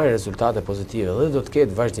 do të marrë rezultate pozitive dhe do të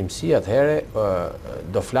ketë vazhdimësi, atëherë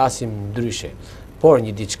do flasim ndryshe. Por një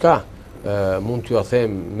diçka mund t'ju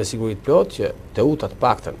them me siguri të plot që Teuta të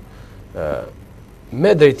paktën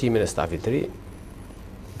me drejtimin e stafit të ri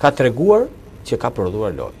ka treguar që ka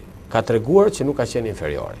prodhuar lojë, ka treguar që nuk ka qenë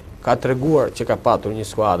inferiore, ka treguar që ka patur një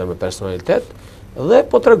skuadër me personalitet dhe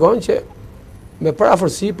po tregon që me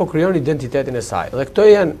parafërsi po krijon identitetin e saj. Dhe këto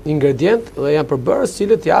janë ingredient dhe janë përbërës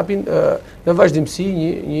cilët japin në vazhdimësi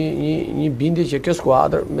një bindje që kjo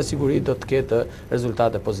skuadër me siguri do të ketë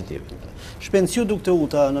rezultate pozitive. Shpend, si u duk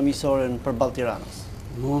Teuta në miqësoren përballë Tiranës?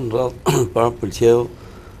 Në radhë para pëlqeu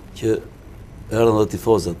që erdhën dhe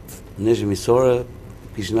tifozat. Ndeshje miqësore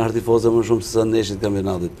kishin ardhur tifozë më shumë se sa ndeshjet e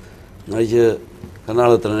kampionatit. Nga që kanë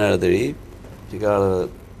ardhur trajnerët e ri, që ka ardhur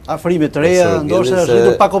afrime të reja, ndoshta është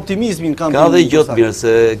lidhur pak optimizmin kanë. Ka dhe gjë të mirë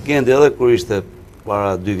se Gendi edhe kur ishte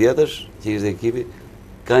para 2 vjetësh, që ishte ekipi,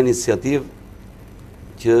 ka iniciativë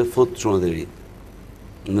që fut çunat e ri.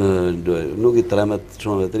 Nuk i tremet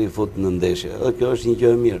çunat e ri fut në ndeshje. Edhe kjo është një gjë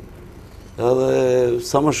e mirë. Edhe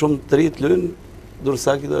sa më shumë të ri të luajnë,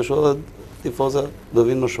 Dursaki do ashtu edhe tifoza do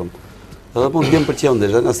vinë më shumë. Edhe mund të jem për qenë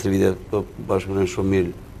ndeshja nga stërvitje, po bashkëpunon shumë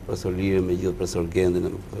mirë profesor Liri me gjithë profesor Gendin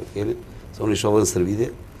e Kelin, se unë i shohën stërvitje.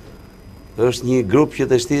 Është një grup që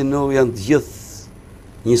të shtinë nuk janë të gjithë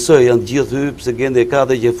njësoj, janë të gjithë hyjë, pëse Gendi e ka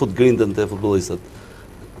dhe që fut grindën të futbolistët.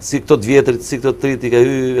 Si këto të vjetrit, si këto të trit i ka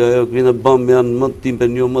hyjë, ajo grindë bëmë janë më të timpe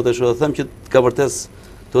një, më të shumë. Them që ka vërtes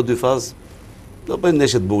këto 2 fazë, do bëjnë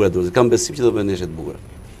ndeshje të bukura, kam besim që do bëjnë ndeshje të bukura.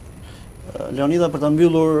 Leonidha, për të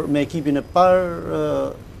mbyllur me ekipin e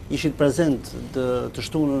parë, ishit prezent të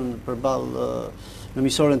shtunën përballë në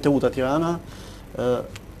miqësoren Teuta Tirana.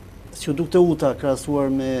 Si u duk Teuta krahasuar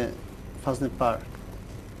me fazën e parë?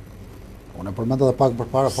 Unë e përmenda dhe pak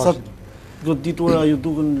përpara Sa do të ditura ju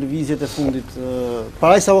dukën lëvizjet e fundit,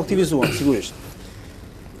 paraj sa u aktivizuan, sigurisht?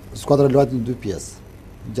 Skuadra luajt në 2 pjesë,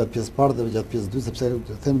 gjatë pjesë parë dhe gjatë pjesë 2, sepse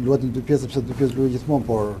them luajt në 2 pjesë sepse 2 pjesë luajnë gjithmonë,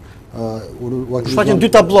 por u aktivizuan 2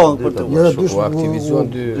 tablo për Teuta. U aktivizuan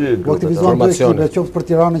 2 formacione, qoftë për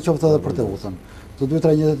Tiranën, qoftë edhe për Teutën. Të 2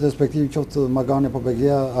 trajnerët respektiv, qoftë Magani apo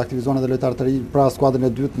Begea, aktivizuan edhe lojtarë të rinj pra skuadrën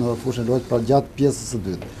e dytë në fushën e lojës, pra gjatë pjesës së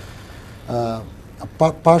dytë.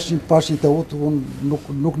 Pash një teut, unë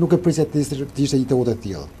nuk e prisja të ishte një teut e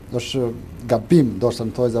tillë. Është gabim, do të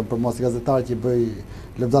thojë për mos gazetar që bëj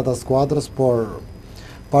lëvdata skuadrës, por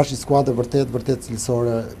pash një skuadrë vërtet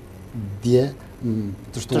cilësore dje,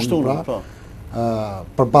 të shtunë pra,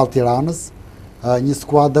 përballë Tiranës, një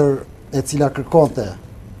skuadër e cila kërkonte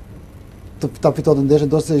ta fitonte ndeshjen,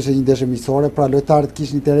 do se ishte një ndeshje miqësore, pra lojtarët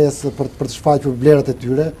kishin interes për të shfaqur vlerat e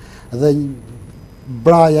tyre dhe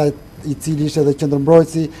Braja i cili ishte edhe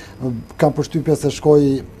qendërmbrojtësi, kam përshtypje se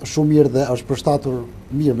shkoi shumë mirë dhe është përshtatur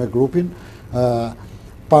mirë me grupin.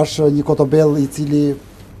 Pash një Kotobell i cili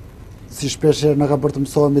si shpeshherë na ka bërë të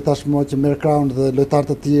mësohemi tashmë që merr krahun dhe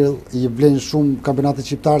lojtarët e tjerë i vlen shumë kampionatit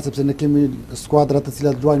shqiptar, sepse ne kemi skuadra të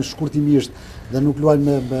cilat luajnë shkurtimisht dhe nuk luajnë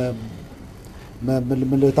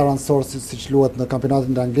me lojtarë anësor siç luhet në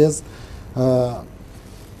kampionatin anglez.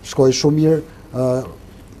 Shkoi shumë mirë.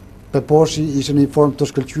 Peposhi ishte në një formë të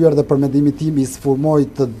shkëlqyer dhe për mendimin tim i sfurmoi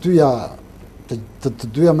të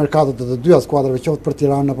dyja merkatet të dyja skuadrave, qoftë për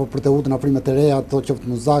Tiranë apo për Teutën, afrimet e reja, qoftë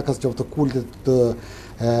Muzakas, qoftë Kultit, të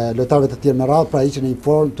lojtarëve të tjerë me radhë, pra ishte në një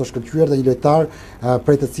formë të shkëlqyer dhe një lojtar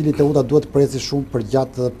prej të cilit Teuta duhet të presi shumë për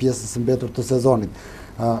gjatë pjesës së mbetur të sezonit.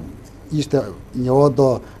 Ishte një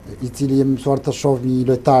Odo i cili jemi mësuar të shoh një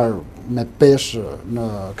lojtar me peshë në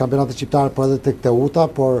kampionatin shqiptar, po edhe tek Teuta,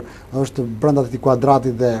 por është brenda këtij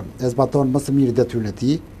kuadrati dhe e zbaton më së miri detyrën e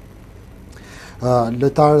tij.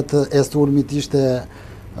 Lojtarët e sulmit ishte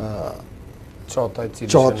Çota,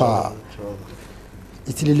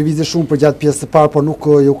 i cili lëvizi shumë për gjatë pjesës së parë, por nuk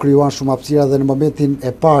ju krijuan shumë hapësira dhe në momentin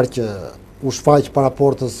e parë që u shfaq para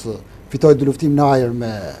portës, fitoi dy luftim në ajër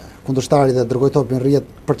me kundërshtarin dhe dërgoi topin rrjet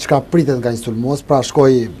për çka pritet nga një sulmues, pra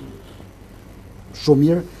shkoi shumë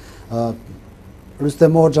mirë.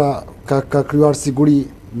 Rustem Hoxha ka krijuar siguri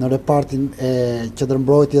në repartin e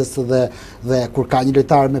qendërmbrojtjes dhe kur ka një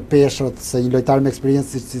lojtar me peshët, se një lojtar me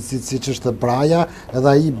eksperiencë siç është Braja, edhe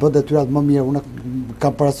ai bë detyrat më mirë. Unë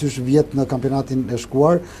kam parasysh vjet në kampionatin e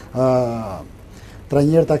shkuar,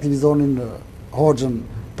 trajnerët aktivizonin Hoxhën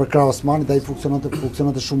për krah Osmanit, ai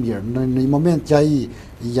funksiononte shumë mirë. Në një moment që ai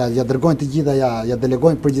ja dërgojnë të gjitha, ja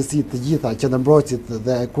delegojnë përgjegjësitë të gjitha qendërmbrojtësit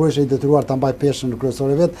dhe kur është i detyruar ta mbajë peshën në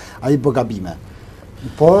kryesor e vet, ai bë gabime.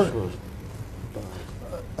 Por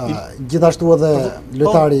gjithashtu edhe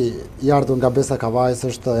lojtari i ardhur nga Besa Kavajës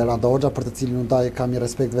është Erland Hoxha, për të cilin unë kam një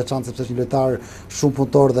respekt veçantë sepse është një lojtar shumë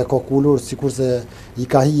punëtor dhe kokulur, sikurse i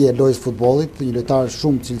ka hije lojës futbollit, një lojtar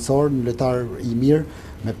shumë cilësor, një lojtar i mirë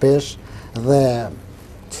me peshë dhe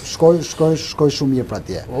shkoi shumë mirë pra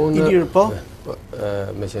atje. ILIR po?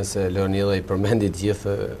 Meqense Leonidha i përmendi të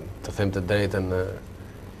gjithë, të them të drejtën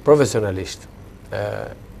profesionalisht.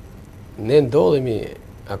 Ne ndodhemi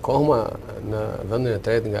akoma në vendin e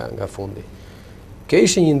tretë nga fundi. Kjo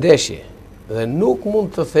ishte një ndeshje dhe nuk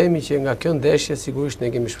mund të themi që nga kjo ndeshje sigurisht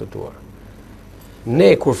ne kemi shpëtuar.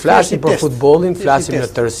 Ne kur flasim për futbollin, flasim në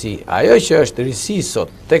tërësi. Ajo që është risi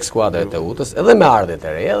sot tek skuadra e Teutës, edhe me ardhjet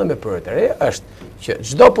e reja, edhe me përjet e reja, është që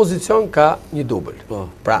çdo pozicion ka një dubël.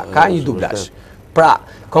 Pra, ka një dublazh. Pra,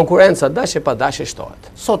 konkurenca dashje pa dashje shtohet.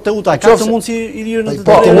 Sot Teuta ka të mundsi ILIR në të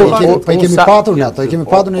drejtë. Po i kemi patur ne ato, i kemi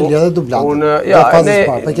patur në lidhje dublante.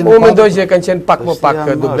 Unë mendoj që kanë qenë pak më pak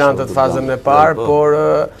dublantët fazën e parë, por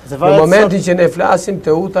në momentin që ne flasim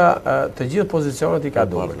Teuta të gjithë pozicionet i ka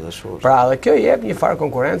duar. Pra, dhe kjo jep një farë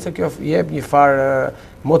konkurrencë, kjo jep një farë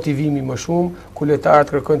motivimi më shumë, ku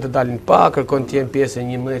lojtarët kërkojnë të dalin pa, kërkojnë të jenë pjesë e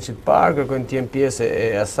një mëdhëçit parë, kërkojnë të jenë pjesë e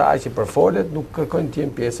asaj që përfolet, nuk kërkojnë të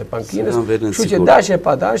jenë pjesë e pankines. Kështu që dashje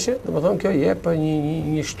pa dashje, domethënë kjo jep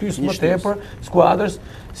një shtysë më tepër skuadrës,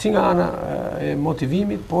 si nga ana e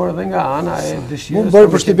motivimit, por edhe nga ana e dëshirës. Mund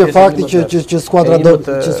bërë përshtypje fakti që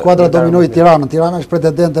skuadra dominoi Tiranën. Tirana është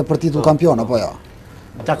pretendente për titull kampion apo jo?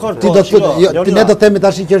 Dakor, ne do të themi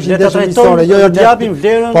tash që është një ndeshje miqësore, jo japim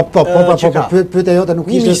vlerën. Po, pyetja jote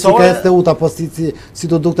nuk ishte si ka Teuta, po si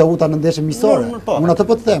do duk Teuta në ndeshje miqësore. Unë atë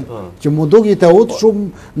po të them, që mu duk një Teut shumë,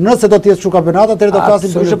 nëse do të jetë shumë kampionat, atëherë do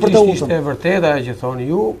flasim ndryshe për Teutën. Ishte e vërtetë ajo që thoni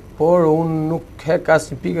ju, por unë nuk hek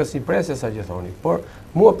asnjë pikë asnjë presje sa që thoni. Por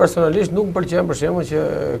mua personalisht nuk më pëlqen për shembull që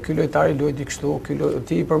ky lojtar i luajti kështu,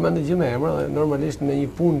 ti i përmendë gjithë me emra dhe normalisht në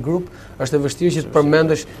një punë grup është e vështirë që të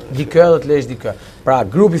përmendesh dikë dhe të lesh dikë. Pra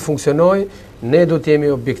grupi funksionoi, ne do të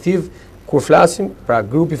jemi objektiv kur flasim, pra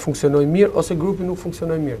grupi funksionoi mirë ose grupi nuk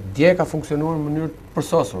funksionoi mirë. Dje ka funksionuar në mënyrë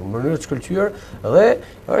përsosur, në mënyrë të shkëlqyer dhe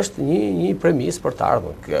është një premisë për të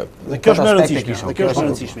ardhmen. Dhe kjo është më e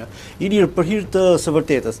rëndësishme. ILIR, për hir të së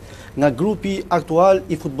vërtetës, nga grupi aktual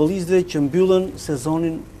i futbollistëve që mbyllën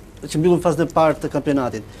sezonin, që mbyllën fazën e parë të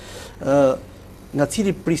kampionatit, nga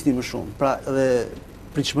cili prisni më shumë, pra dhe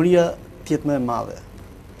pritshmëria të jetë më e madhe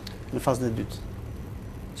në fazën e dytë.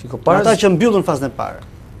 Ata që mbyllën fazën e parë.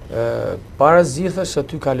 Para zgjidhësh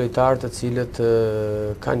aty ka lojtarë të cilët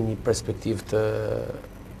kanë një perspektivë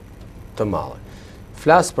të madhe.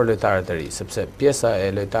 Flas për lojtarët e ri, sepse pjesa e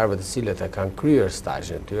lojtarëve të cilët e kanë kryer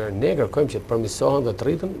stazhin e tyre, ne kërkojmë që të përmirësohen dhe të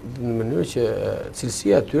rriten në mënyrë që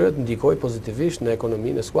cilësia e tyre të ndikojë pozitivisht në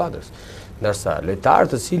ekonominë e skuadrës. Ndërsa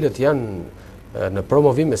lojtarët të cilët janë në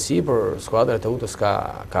promovim e sipër, skuadra e Teutës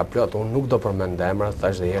ka plot. Unë nuk do përmend emra,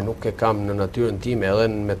 thash dhe herë, nuk e kam në natyrën time edhe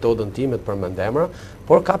në metodën time të përmend emra,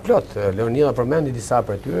 por ka plot. Leonidha përmendi disa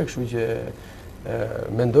prej tyre, kështu që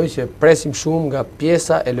mendoj që presim shumë nga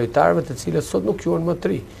pjesa e lojtarëve të cilët sot nuk quhen më të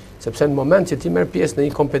ri, sepse në moment që ti merr pjesë në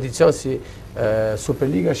një kompeticion si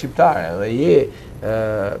Superliga shqiptare dhe je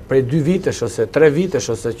prej 2 vitesh ose 3 vitesh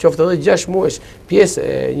ose qoftë edhe 6 muajsh pjesë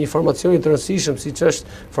e një formacioni të rëndësishëm siç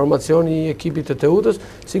është formacioni i ekipit të Teutës,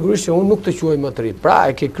 sigurisht që unë nuk të quaj më të ri. Pra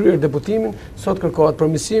e ke kryer debutimin, sot kërkohet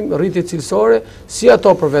përmirësim, rritje cilësore, si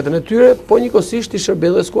ato për veten e tyre, po njëkohësisht i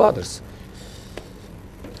shërbellë skuadrës.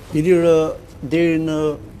 ILIR deri në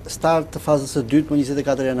start të fazës së dytë, më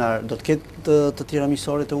 24 janar, do të ketë të tjera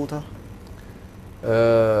miqësore Teuta?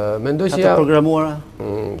 Mendoj që të programuara?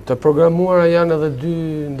 Të programuara janë edhe 2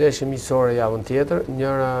 ndeshje miqësore javën tjetër.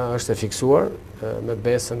 Njëra është e fiksuar me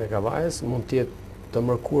Besën e Kavajës, mund të jetë të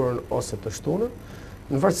mërkurën ose të shtunën.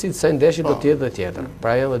 Në varësi të saj ndeshje do të jetë dhe tjetër.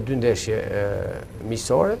 Pra janë edhe 2 ndeshje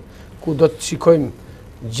miqësore ku do të shikojmë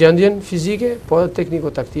gjendjen fizike, po edhe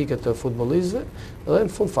tekniko-taktike të futbollistëve, dhe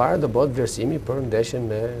në fund fare do bëhet vlerësimi për ndeshjen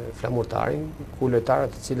me Flamurtarin, ku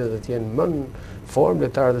lojtarët të cilët do të jenë më në formë,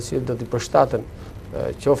 lojtarët të cilët do t'i përshtaten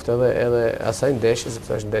qoftë edhe asaj ndeshje,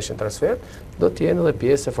 sepse është ndeshje transfer, do të jenë edhe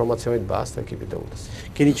pjesë e formacionit bazë të ekipit të Teutës.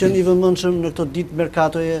 Keni qenë i vëmendshëm në këto ditë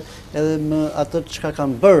merkatoje edhe me atë çka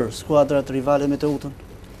kanë bërë skuadrat rivale me Teutën,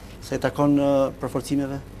 sa i takon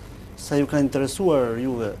përforcimeve, sa ju ka interesuar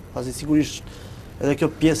juve, pasi sigurisht edhe kjo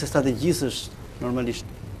pjesë e strategjisë është normalisht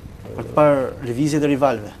për të parë lëvizjet e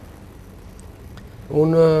rivalëve.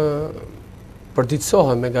 Unë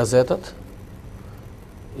përditësohem me gazetat,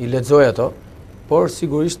 i lexoj ato, por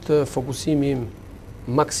sigurisht fokusimi im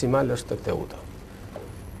maksimal është tek Teuta.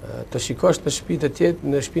 Të shikosh në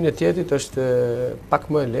shtëpinë e tjetrit është pak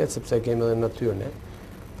më e lehtë sepse kemi edhe natyrën ne.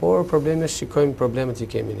 Por problemi është shikojmë problemet që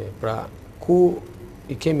kemi ne. Pra ku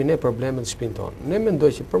i kemi ne problemet në shtëpinë tonë. Ne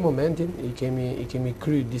mendoj që për momentin i kemi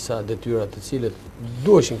kryer disa detyra të cilët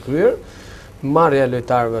duheshin kryer. Marrja e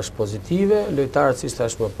lojtarëve është pozitive, lojtarët si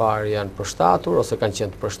thash më parë janë përshtatur ose kanë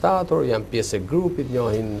qenë të përshtatur, janë pjesë e grupit,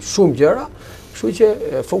 njohin shumë gjëra, kështu që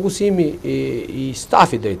fokusimi i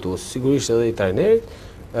stafit drejtues, sigurisht edhe i trajnerit,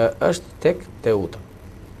 është tek Teuta.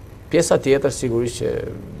 Pjesa tjetër sigurisht që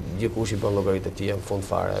dikush i bën llogaritë e tij në fund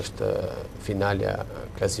fare është finalja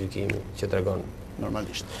klasifikimit që tregon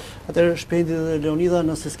normalisht. Atëherë Shpendi dhe Leonidha,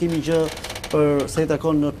 nëse s'kemi gjë për sa i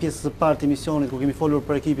takon në pjesën e parë të emisionit ku kemi folur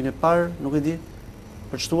për ekipin e parë, nuk e di,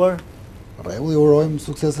 për çtuar? Rregull, urojmë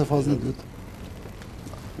sukses në fazën e dytë.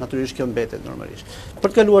 Natyrisht kjo mbetet normalisht.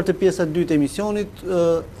 Për të kaluar te pjesa e dytë e emisionit,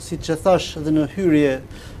 siç e thash edhe në hyrje,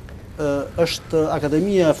 është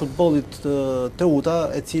Akademia e Futbollit Teuta,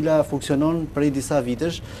 e cila funksionon prej disa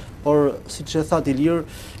vitesh, por siç e tha ILIR,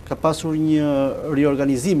 ka pasur një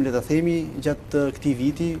riorganizim, le ta themi, gjatë këtij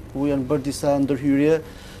viti, ku janë bërë disa ndërhyrje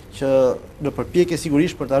që në përpjekje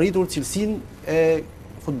sigurisht për të arritur cilësinë e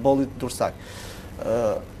futbollit dursak.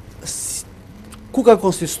 Ku ka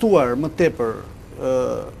konsistuar më tepër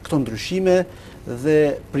këto ndryshime dhe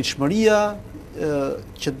pritshmëria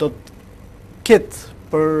që do të ketë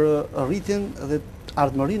për rritjen dhe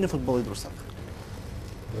ardhmërinë e futbollit dursak?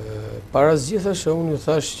 Para zgjidhjes unë ju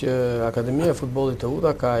thash që Akademia e Futbollit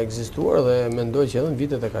Teuta ka ekzistuar dhe mendoj që edhe në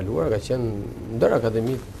vitet e kaluara ka qenë ndër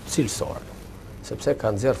akademitë cilësore, sepse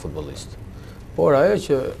ka nxjerr futbollistë. Por ajo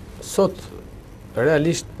që sot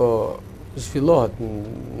realisht po zhvillohet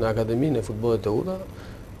në Akademinë e Futbollit Teuta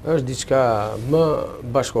është diçka më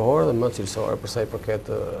bashkëkohore dhe më cilësore për sa i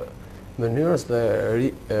përket mënyrës dhe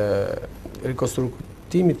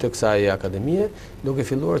rikonstruktimit të kësaj akademie, duke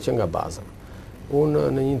filluar që nga baza. Unë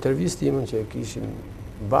në një intervistë timën që kishim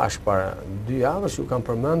bashkë para 2 javësh, ju kam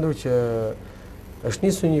përmendur që është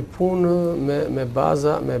nisur një punë me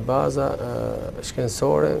baza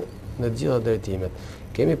shkencore në të gjitha drejtimet.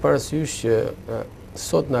 Kemi parasysh që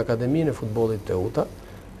sot në Akademinë e Futbollit Teuta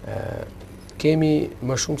kemi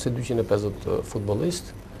më shumë se 250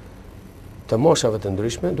 futbollistë të moshave të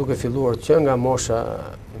ndryshme, duke filluar që nga mosha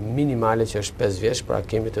minimale që është 5 vjeç, pra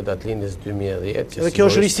kemi të datlinës 2010. Dhe kjo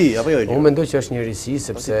është risi, apo jo? Unë mendoj që është një risi,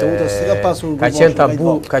 sepse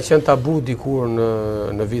ka qenë tabu dikur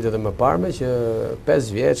në vitet e mëparme që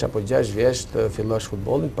 5 vjeç apo 6 vjeç të fillosh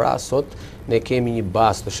futbollin, pra sot ne kemi një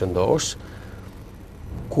bazë të shëndosh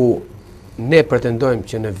ku ne pretendojmë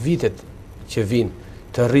që në vitet që vinë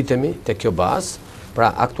të rritemi te kjo bazë, pra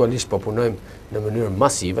aktualisht po punojmë në mënyrë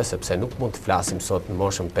masive, sepse nuk mund të flasim sot në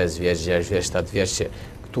moshën 5 vjeç, 6 vjeç, 7 vjeç që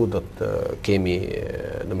këtu do të kemi,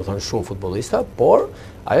 domethënë, shumë futbollista, por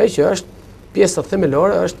ajo që është pjesa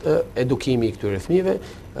themelore është edukimi i këtyre fëmijëve,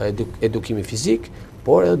 edukimi fizik,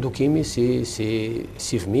 por edukimi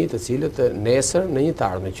si fëmijë të cilët nesër në një të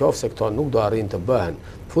ardhme, nëse këto nuk do arrijnë të bëhen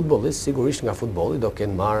futbollistë, sigurisht nga futbolli do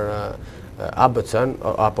kenë marrë ABC-n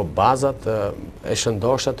apo bazat e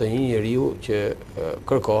shëndoshta të një njeriu që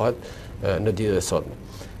kërkohet në ditët e sotme.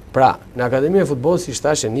 Pra, në Akademinë e Futbollit, si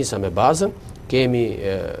thashë, nisa me bazën, kemi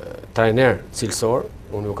trajner cilësor,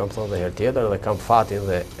 unë ju kam thënë edhe herë tjetër dhe kam fatin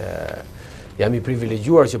dhe jam i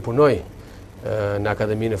privilegjuar që punoj në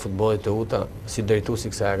Akademinë e Futbollit të UTA si drejtues i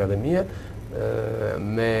kësaj akademie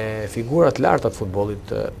me figura të larta të futbollit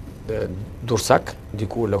Dursak,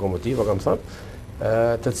 diku Lokomotiva, kam thënë,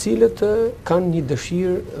 të cilët kanë një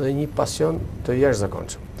dëshirë dhe një pasion të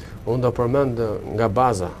jashtëzakonshëm. Unë do përmend nga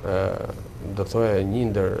baza, do thoya një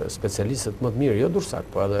ndër specialistët më të mirë, jo Dursak,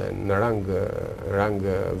 po edhe në rang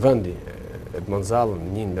vendi, Edmond Zallën,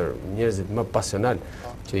 një ndër njerëzit më pasional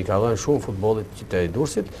që i ka dhënë shumë futbollit qytetit të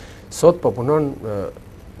Durrësit, sot po punon,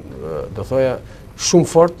 do thoya, shumë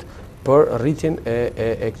fort për rritjen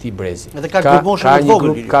e këtij brezi. Edhe ka grup moshën më të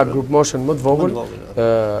vogël. Ka grup moshën më të vogël.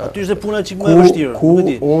 Aty është puna çik më e vështirë. Ku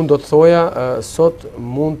unë do të thoja sot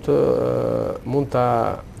mund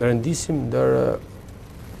ta rendisim ndër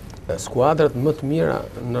skuadrat më të mira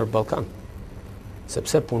në Ballkan,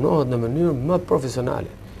 sepse punohet në mënyrë më profesionale.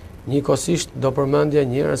 Njëkohësisht do përmendja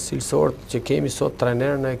njerëz cilësorë që kemi sot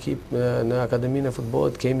trajner në ekip në Akademinë e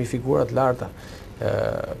Futbollit, kemi figura të larta.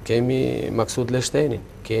 Kemi Maksut Leshtenin,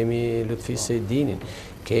 kemi Lutfi Sejdinin,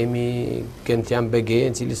 kemi Kentian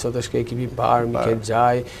Begejn, cili sot është ke ekipi parë, Mikel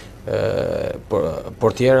Gjaj,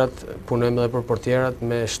 portierat, punojmë edhe për portierat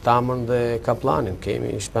me Shtamën dhe Kaplanin,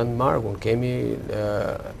 kemi SHPEND Markun, kemi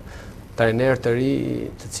trajner të ri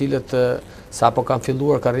të cilët sapo kanë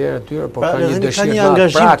filluar karrierën e tyre, por kanë një dëshirë,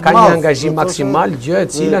 pra kanë një angazhim maksimal, gjë e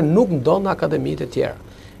cila nuk ndodh në akademitë e tjera.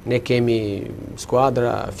 Ne kemi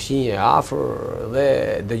skuadra fqinje afër dhe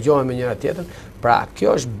dëgjohemi njëra tjetrën. Pra,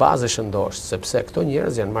 kjo është bazë e shëndoshtë, sepse këto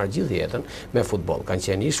njerëz janë marrë gjithë jetën me futboll. Kanë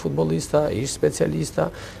qenë ish futbollista, ish specialista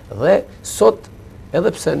dhe sot, edhe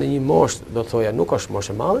pse në një moshë, do të thoja, nuk është moshë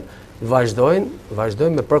e madhe, vazhdojnë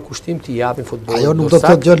me përkushtim të japin futbollin. Ajo nuk do të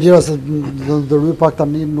thotë gjë lira se do ndërhyj pak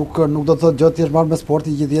tani, nuk do të thotë gjë thjesht marrë me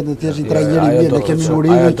sportin gjithë jetën, thjesht një trajner i mirë, ne kemi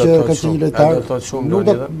Mourinho që ka qenë një lojtar.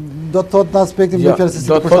 Do të thotë në aspektin më fjalës se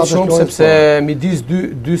do të thotë shumë sepse midis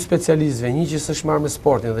dy specialistëve, një që s'është marrë me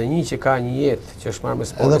sportin dhe një që ka një jetë që është marrë me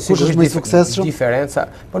sportin. Edhe kush është më i suksesshëm? Diferenca,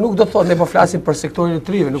 po nuk do të thotë ne po flasim për sektorin e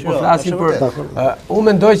trive, nuk po flasim për unë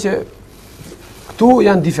mendoj që këtu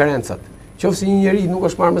janë diferencat. Qofse një njeri nuk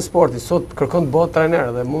është marrë me sportin, sot kërkon të bëhet trajner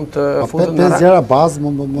dhe mund të futet në pesë gjëra bazë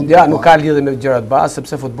mund. Ja, nuk ka lidhje me gjërat bazë,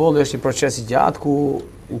 sepse futbolli është një proces i gjatë ku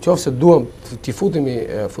nëse duam të futemi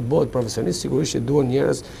futbollit profesionist, sigurisht që duhen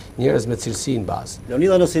njerëz me cilësi në bazë.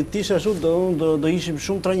 Leonidha, nëse ti ishe ashtu, do ishim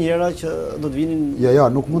shumë trajnera që do të vinin. Jo,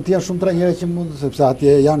 nuk mund të janë shumë trajnera që mund, sepse atje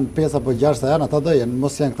janë 5 apo 6 janë, ata do janë,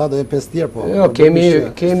 mos janë këta do janë 5 tjerë, po. Jo, kemi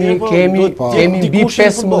mbi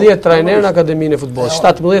 15 trajnerë në Akademinë e Futbollit,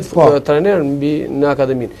 17 trajnerë në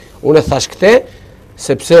Akademinë. Unë e thash këtë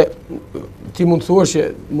sepse ti mund të thuash që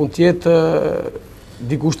mund të jetë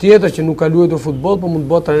dikush tjetër që nuk ka luajtur futboll, por mund të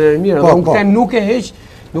bëhet trajner i mirë. Dhe unë këtë nuk e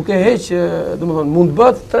heq, domethënë mund të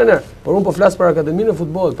bëhet trajner, por unë po flas për Akademinë e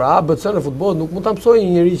Futbollit, pra ABC-n e futbollit, nuk mund ta mësoj një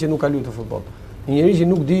njerëz që nuk ka luajtur futboll. Një njerëz që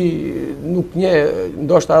nuk njeh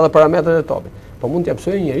ndoshta edhe parametrat e topit. Po mund t'ia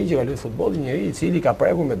mësoj një njerëz që ka luajtur futboll, një njerëz i cili ka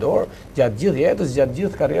prekur me dorë gjatë gjithë jetës, gjatë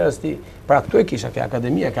gjithë karrierës së tij. Pra këtu e kisha ke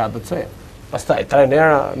akademia, ka ABC. Pastaj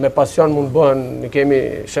trajnera me pasion mund bëhen, ne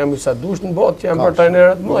kemi shembull sa dush në botë që janë bërë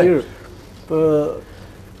trajnerë të mëdhenj.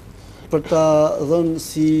 Për ta dhënë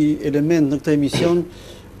si element në këtë emision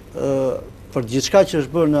për gjithçka që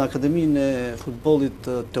është bërë në Akademinë e Futbollit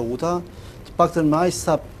të UTA, të paktën më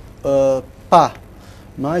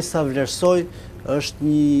aq sa vlerësoj, është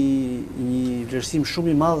një vlerësim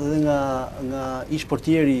shumë i madh edhe nga ish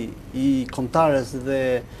portieri i Kontares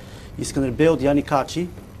dhe i Skënderbeut Jani Kaçi,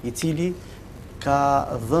 i cili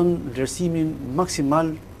ka dhënë vlerësimin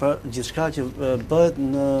maksimal për gjithçka që bëhet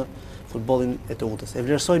në futbollin e të UTA-s. E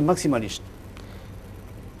vlerësoj maksimalisht.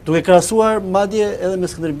 Duke krahasuar madje edhe me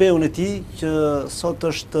Skënderbeun e tij, që sot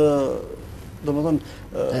është, domethënë,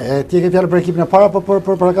 ti e ke fjalë për ekipin e parë apo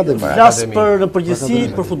për akademinë? Flas për në përgjithësi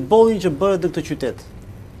për futbollin që bëhet në këtë qytet.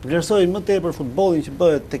 Vlerësoj më tepër futbollin që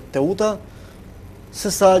bëhet tek Teuta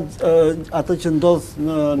sesa atë që ndodh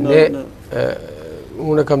në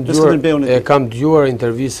Unë kam dëgjuar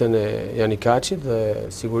intervistën e Janikacit dhe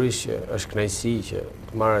sigurisht që është kënaqësi që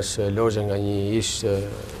të marrësh lozhe nga një ish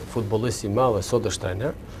futbollist i madh dhe sot është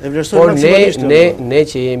trajner. Por ne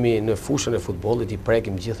që jemi në fushën e futbollit i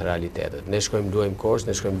prekim gjithë realitetet. Ne shkojmë luajmë Korçë,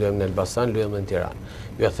 ne shkojmë luajmë në Elbasan, luajmë në Tiranë.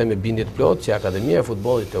 Ju ja them me bindje të plotë që Akademia e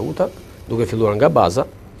Futbollit Teuta, duke filluar nga baza,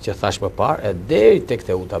 që thash më parë, e deri tek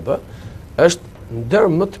Teuta B, është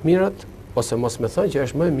ndër më të mirat, ose mos me thënë që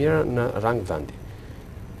është më e mira në rang vendi.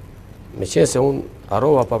 Meqenëse se unë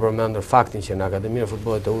harrova pa përmendur faktin që në Akademinë e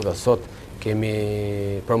Futbollit Teuta sot kemi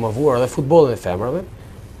promovuar edhe futbollin e femrave,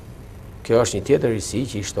 kjo është një tjetër risi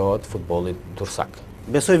që i shtohet futbollit dursak.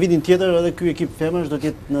 Besoj vitin tjetër edhe ky ekip femrash do të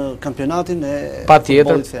jetë në kampionatin e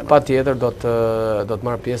futbollit femrave. Patjetër do të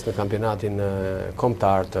marrë pjesë në kampionatin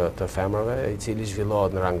kombëtar të femrave, i cili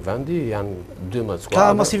zhvillohet në rang vendi, janë 12 skuadra.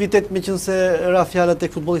 Ka masivitet meqenëse ra fjala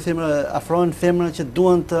tek futbolli femrave, afrohen femra që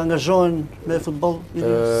duan të angazhohen me futboll, si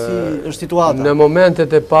është situata? Në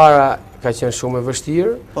momentet e para ka qenë shumë e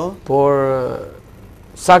vështirë, por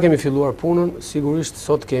sa kemi filluar punën, sigurisht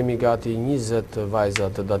sot kemi gati 20 vajza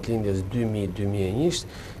të datëlindjes 2000-2001,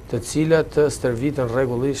 të cilat stërviten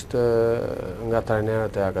rregullisht nga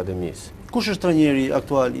trajnerët e akademisë. Kush është trajneri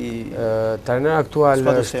aktual i trajneri aktual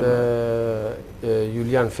është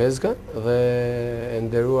Julian Fezga dhe e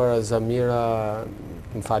nderuara Zamira,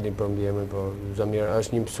 më falni për mbiemrin, por Zamira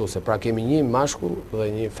është një mësuese. Pra kemi një mashkull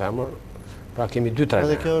dhe një femër, pra kemi 2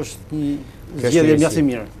 trajnerë. Dhe kjo është një zgjedhje mjaft e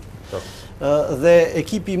mirë. Dhe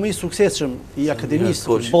ekipi më i suksesshëm i Akademisë së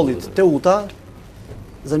Futbollit Teuta,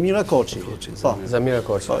 Zamira Koçi. Zamira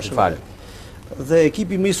Koçi, fal. Dhe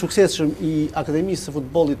ekipi më i suksesshëm i Akademisë së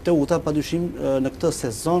Futbollit Teuta, padyshim në këtë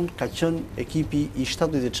sezon ka qenë ekipi i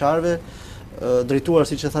 17 vjeçarëve, drejtuar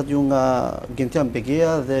siç e thatë ju nga Gentian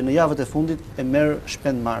Begeja dhe në javët e fundit e merr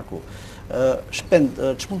SHPEND MARKU. SHPEND,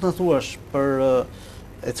 ç'mund të na thuash për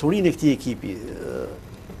ecurinë e këtij ekipi?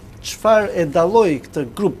 Çfarë e dalloi këtë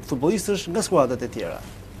grup futbollistësh nga skuadrat e tjera?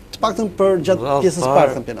 Të paktën për gjatë pjesës së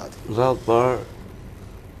parë të kampionatit. Rradh parë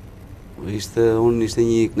ishte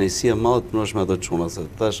një kënaqësi e madhe të punosh me ato çuna, se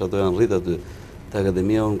tash ato janë rrit aty te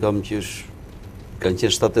akademia, unë kam qesh kanë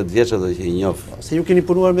qenë 7-8 vjeç ato që i njoh. Se ju keni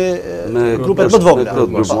punuar me grupet më të vogla.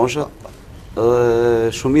 Me mosha.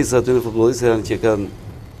 Edhe shumica aty në futbollistë janë që kanë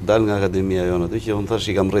dalë nga akademia jonë aty, që unë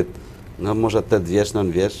thash i kam rrit nga mosha 8 vjeç,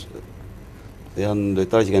 9 vjeç. Janë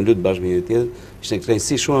lojtarë që kanë luajtur bashkë me njëri tjetrin, ishte një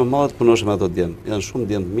kënaqësi shumë e madhe të punosh me ato djem. Janë shumë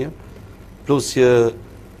djem të mirë, plus që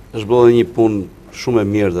është bërë një punë shumë e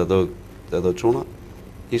mirë të ato çuna.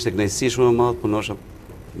 Ishte kënaqësi shumë e madhe të punosh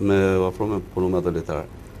me punu me ato lojtarë.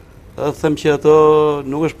 Edhe them që ato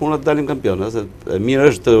nuk është puna të dalim kampion, se e mirë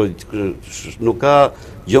është nuk ka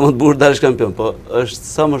gjë më të bukur dalësh kampion, po është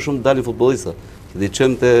sa më shumë dalin futbollistë, që të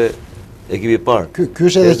çojmë te ekipi i parë. Ky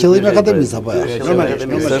është edhe qëllimi i akademisë apo jo?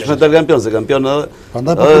 Normalisht. Është me dal kampion, se kampion edhe.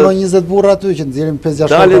 Prandaj po punon 20 burra aty që nxjerrin 5-6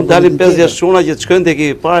 shkalla. Dalin 5-6 çuna që të shkojnë te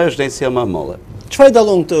ekipi i parë, është nësia më e madhe. Çfarë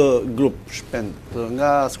dallon këtë grup SHPEND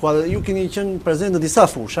nga skuadra? Ju keni qenë prezent në disa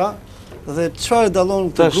fusha dhe çfarë dallon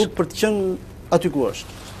këtë grup për të qenë aty ku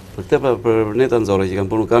është? Për ne të nxorë që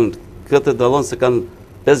kanë punu, këtë dallon se kanë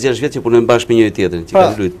 5-6 vjet që punojnë bashkë me njëri tjetrin, që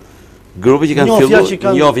kanë luajtur. Grupi që kanë filluar,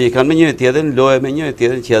 njohje që kanë me njëri tjetrin, loje me njëri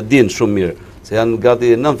tjetrin që ja dinë shumë mirë, se janë gati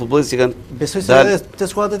 9 futbollistë që kanë. Besoj se edhe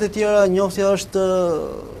te skuadrat e tjera njoftja është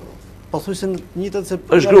pothuajse njëjtë se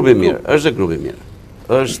është grup i mirë, është grup i mirë.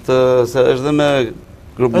 Është edhe me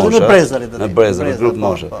grup mosha. Është me Brezarit. Me Brezarit, grup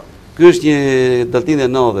mosha. Ky është një daltindje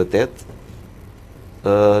 98.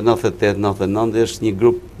 98-99 është një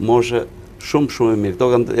grup moshe shumë e mirë. Këto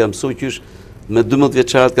janë mësuar qysh me 12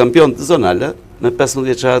 vjeçarët kampion të zonale, me 15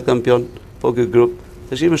 vjeçarët kampion, po ky grup.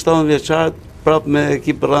 Tash me 17 vjeçarët prapë me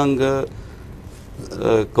ekip rang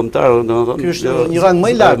kombëtar, domethënë. Ky është një rang më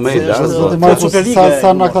i lartë.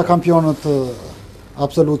 Sa nga këta kampionët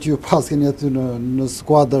absolut ju pas keni aty në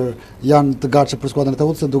skuadër janë të gatshëm për skuadrën e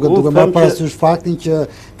Teutës, duke marrë parasysh faktin që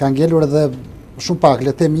kanë ngelur edhe shumë pak, le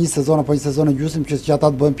të themi një sezon apo një sezon e gjysmë që ata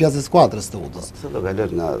të bëjnë pjesë e skuadrës të Teutës. Se do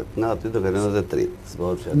kalon nga aty do kalon edhe 3.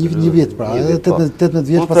 Një vit pra, edhe 18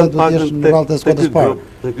 vjeç pastaj do të jesh në rallë të skuadrës parë.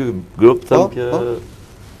 Në ky grup them që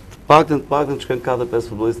të paktën shkojnë 4-5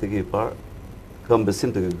 futbollistë ekip parë. Kam besim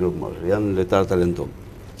te ky grup më. Janë lojtarë talentuar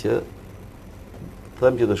që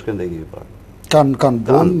them që do shkojnë te ekipi parë. Kanë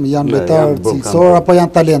bum, janë lojtarë cilësor apo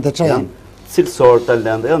janë talente çfarë janë? Cilësor,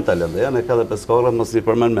 talente, janë 4-5 kohra, mos i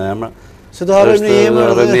përmend me emra. Se do harrojmë një emër.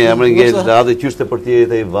 Harrojmë një emër nga radhë qyshte portierit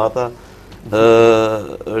e Ivata,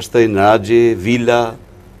 është Inaxhi, Vila,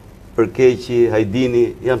 Përkeqi, Hajdini,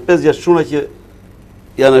 janë 5-6 çuna që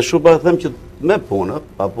janë shumë, them që me punë,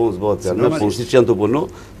 pa punë zbohet janë, me punë siç janë të punu,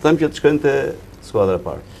 them që të shkojnë skuadra e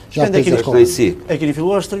parë. Shpend e keni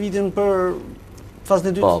filluar stërvitjen për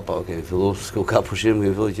fazën e dytë? Po, kemi filluar, s'ku ka pushim,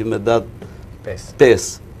 kemi filluar që me datë 5.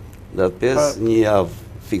 Datë 5, një javë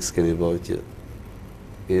fiks kemi bërë që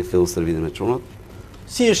kemi fillu stërvitjen me çunat.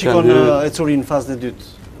 Si e shikon Ecurin në fazën e dytë?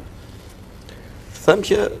 Them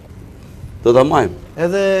që do ta majmë.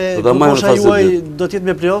 Edhe kosha juaj do t'jetë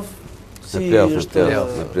me playoff? Me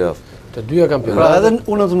playoff. Të dyja Pra kampionatet. edhe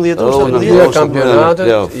U19 Të dyja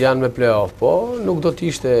kampionatet janë me playoff, po nuk do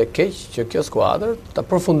t'ishte keq që kjo skuadër ta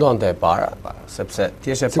përfundonte e para, sepse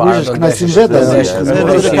ti je e para do ndeshësh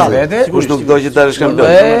vete. Kush nuk do që dalësh kampion.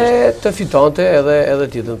 Dhe të fitonte edhe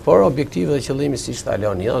titën. Por objektivi dhe qëllimi si ishte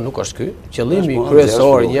Leonidha nuk është ky. Qëllimi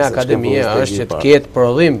kryesor i një akademie është që të ketë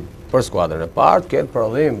prodhim për skuadrën e parë, të ketë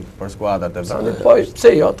prodhim për skuadrat e vendit, po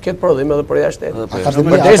pse jo, të ketë prodhim edhe për jashtë.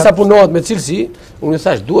 Përderisa punohet me cilësi, unë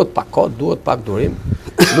thash duhet pak kohë, duhet pak durim.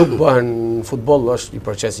 Nuk bëhen futboll është një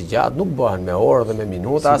proces i gjatë, nuk bëhen me orë dhe me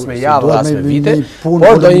minuta, as me javë, as me vite,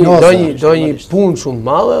 por do një punë shumë të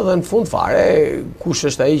madhe dhe në fund fare kush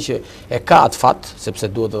është ai që e ka atë fat, sepse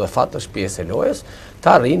duhet edhe fat është pjesë e lojës,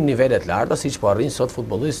 të arrin nivelet larta, siç po arrin sot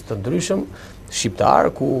futbollistë të ndryshëm shqiptar,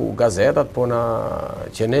 ku gazetat po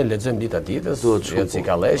që ne lexojmë ditë ditës, jo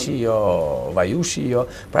Cikaleshi, jo Vajushi, jo,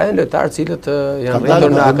 pra janë lojtarë cilët janë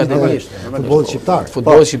rritur në akademi.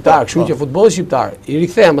 Futbolli shqiptar, kështu që futbolli shqiptar, i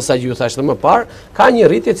rikthehem asaj që ju thash më parë, ka një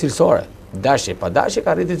rritje cilësore. Dashje pa dashje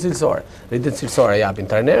ka rritje cilësore. Rritje cilësore japin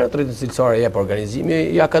trajnerët, rritje cilësore jep organizimi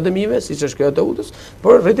i akademive, siç është kjo e Teutës,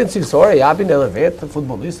 por rritje cilësore japin edhe vetë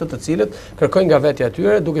futbollistët të cilët kërkojnë nga vetja e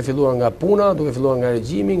tyre, duke filluar nga puna, duke filluar nga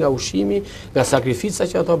regjimi, nga ushqimi, nga sakrifica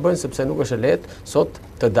që ato bëjnë, sepse nuk është e lehtë sot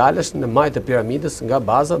të dalësh në majtë të piramidës, nga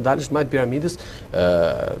baza, dalësh në majtë të piramidës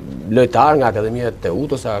lojtar nga akademia e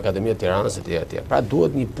Teutës, nga akademia e Tiranës etj. Pra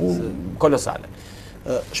duhet një punë kolosale.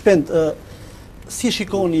 Shpend, si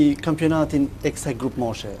shikoni kampionatin e kësaj grup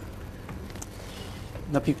moshe?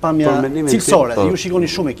 Në pikpamja cilësore, ju shikoni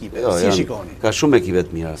shumë ekipe. Si shikoni? Ka shumë ekipe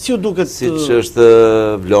të mira. Si u duket? Siç është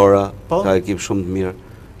Vlora, ka ekip shumë të mirë,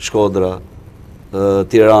 Shkodra,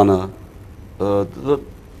 Tirana.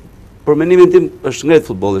 Për mendimin tim është ngretë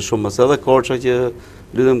futbolli shumë, mëse edhe Korça që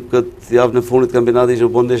lutem këtë javë në fundit kampionatit që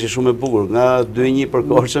u bën ndeshje shumë e bukur, nga 2-1 për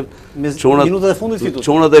Korçën. Minutat e fundit fitu.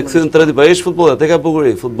 Çunat e kthyen 3 pa ish futbolli, atë ka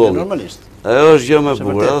bukuri futbolli. Normalisht. Ajo është gjë më e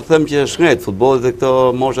bukur. Edhe them që është ngretë futbolli dhe këto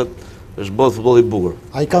moshat është bërë futbolli i bukur.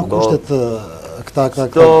 Ai kanë kushtet këta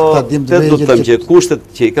dim të do të them që kushtet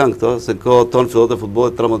që i kanë këto, se kohë tonë fillon të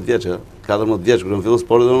futbolli 13 vjeç, 14 vjeç kur fillon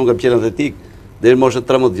sporti, unë kam qenë atletik deri moshën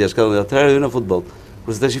 13 vjeç, 14 atëherë hyn në futboll.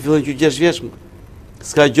 Kurse tash i fillojnë që 6 vjeç.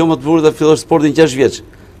 S'ka gjë më të bukur të fillosh sportin 6 vjeç.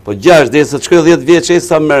 Po 6 derisa të shkoj 10 vjeç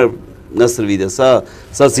sa merr në stërvitje,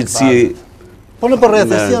 sa cilësi. Po në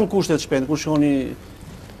përrethë si janë kushtet Shpend, kur shkoni?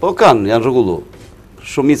 Po janë rregullu.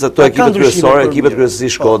 Shumica këto ekipet kryesore si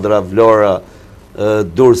Shkodra, Vlora,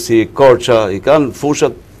 Durrësi, Korça, i kanë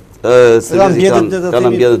fushat kanë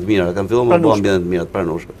ambiente të mira, kanë filluar me ambiente të mira të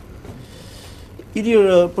pranueshme. ILIR,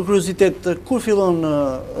 për kuriozitet, kur fillon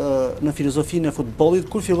në filozofinë e futbollit,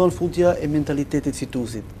 kur fillon futja e mentalitetit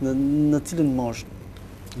fituesit, në cilën moshë?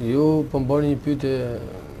 Ju po më bëni një pyetje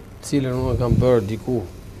cilën unë kam bërë diku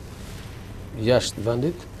jashtë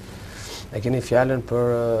vendit. E keni fjalën për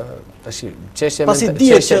tash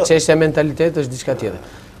çështja mentalitetit është diçka tjetër.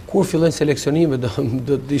 Kur fillojnë seleksionimet,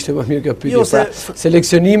 do të ishte më mirë kjo pyetje. Pra,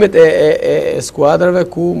 seleksionimet e skuadrave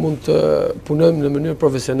ku mund të punojmë në mënyrë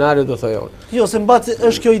profesionale, do thojë unë. Jo, se mbasi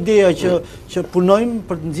është kjo ideja që punojmë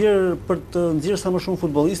për të nxjerrë sa më shumë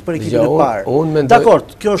futbollistë për ekipin e parë. Dakor,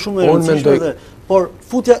 kjo është shumë e rëndësishme, por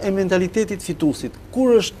futja e mentalitetit fituesit,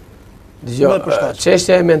 kur është më e përshtatshme?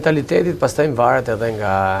 Çështja e mentalitetit pastaj varet edhe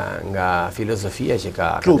nga filozofia që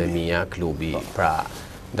ka akademia, klubi, pra,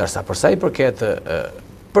 ndërsa për sa i përket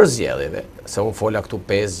për zgjedhjeve, se unë fola këtu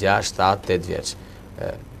 5, 6, 7, 8 vjeç.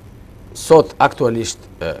 Sot, aktualisht,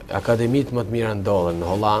 akademitë më të mira ndodhen në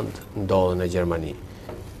Hollandë, ndodhen në Gjermani.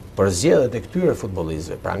 Për zgjedhjet e këtyre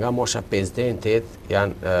futbollistëve, pra nga mosha 5 deri në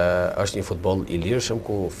 8, është një futboll i lirshëm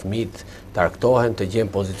ku fëmijët të arktohen, të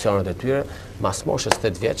gjejnë pozicionet e tyre, mas moshës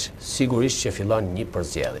 8 vjeç, sigurisht që fillon një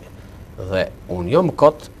përzgjedhje. Dhe unë jo më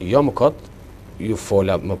kot, ju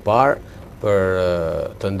fola më parë për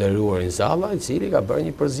të nderuar Inzalla, i cili ka bërë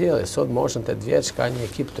një përzgjedhje. Sot moshën 8 vjeç ka një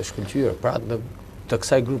ekip të shkëlqyer, pra të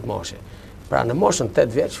kësaj grup moshe. Pra në moshën 8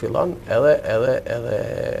 vjeç fillon edhe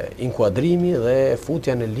inkuadrimi dhe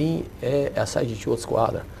futja në linjë e asaj që quhet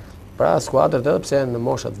skuadër. Pra skuadrat edhe pse në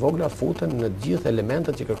moshat vogla futen në gjithë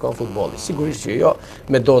elementet që kërkon futbolli. Sigurisht që jo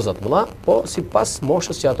me dozat mëdha, po sipas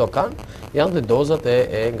moshës që ato kanë, janë dhe dozat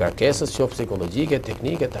e ngarkesës, qoftë psikologjike,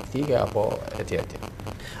 teknike, taktike apo etj.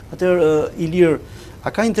 Atëherë ILIR, A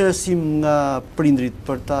ka interesim nga prindrit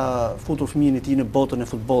për ta futur fëmijën e tij në botën e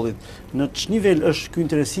futbollit? Në ç'nivel është ky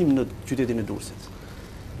interesim në qytetin e Durrësit?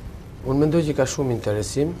 Unë mendoj që ka shumë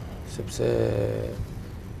interesim, sepse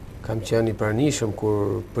kam qenë i pranishëm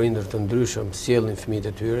kur prindër të ndryshëm sjellin fëmijët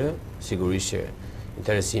e tyre, sigurisht që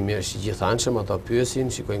interesimi është i gjithanshëm, ato pyesin,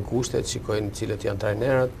 shikojnë kushtet, shikojnë cilët janë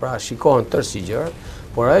trajnerët, pra shikojnë tërsi gjërat,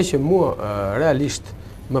 por ajo që mua realisht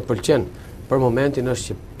më pëlqen për momentin është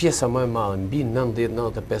që pjesa më e madhe, mbi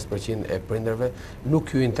 90-95% e prindërve,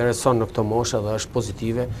 nuk ju intereson në këto mosha dhe është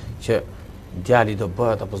pozitive që djali do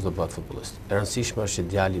bëhet apo s'do bëhet futbollist. E rëndësishme është që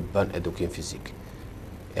djali bën edukim fizik.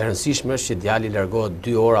 E rëndësishme është që djali largohet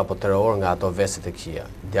 2 orë apo 3 orë nga ato veset e këqija.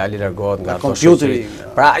 Djali largohet nga ato shoqëri.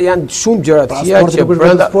 Pra janë shumë gjëra të këqija që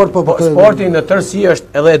brenda sporti në tërësi është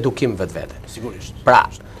edhe edukim vetvete. Sigurisht. Pra,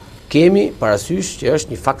 kemi parasysh që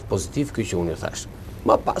është një fakt pozitiv ky që unë ju thash.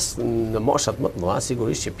 Më pas në moshat më të mëdha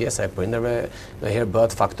sigurisht që pjesa e prindërve ndonjëherë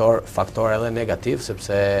bëhet faktor edhe negativ,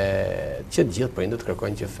 sepse që të gjithë prindërit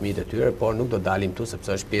kërkojnë që fëmijët e tyre, por nuk do dalim këtu sepse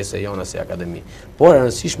është pjesë e jona si akademi. Por e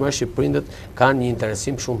rëndësishme është që prindët kanë një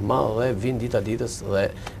interesim shumë të madh dhe vinë dita ditës dhe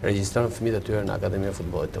regjistrojnë fëmijët e tyre në Akademinë e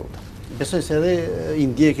Futbollit të Uta. Besoj se edhe i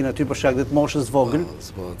ndjekin aty për shkak të moshës vogël,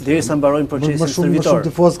 derisa mbarojnë procesin servitor. Më shumë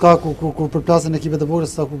tifoz ka kur përplasen ekipet e vogla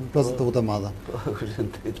sa kur përplasen të Uta madhe.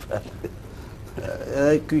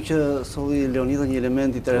 Edhe ky që solli Leonidha një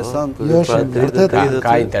element interesant. Jo, është vërtet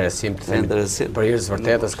ka interesim të themi. Për hir të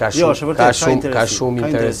vërtetës ka shumë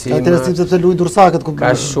interesim. Ka interesim sepse luajnë dursakët.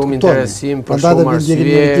 Ka shumë interesim për shumë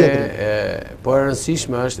arsye. Po e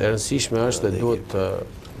rëndësishme është dhe duhet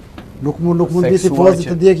Nuk mund vi tifozit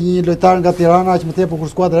të ndjek një lojtar nga Tirana aq më tepër kur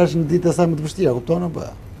skuadra është në ditë e saj më të vështira, kupton apo?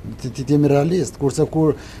 Ti jemi realist, kurse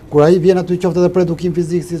kur ai vjen aty qoftë edhe për edukim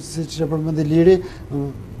fizik siç e përmendi Liri,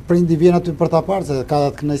 prindi vjen aty për ta parë se ka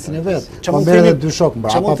atë kënaqësinë e vet. Po merr edhe 2 shok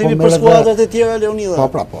mbrapa, po merr për skuadrat e tjera Leonidha.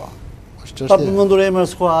 Po. Është çështje. Pa përmendur emër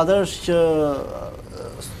skuadrash që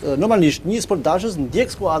normalisht një sportazh ndjek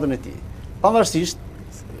skuadrën e tij, pavarësisht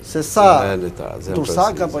se sa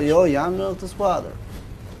tursak apo jo janë në këtë skuadër.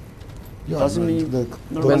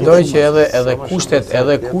 Mendoj që edhe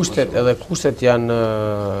kushtet janë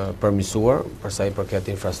përmirësuar për sa i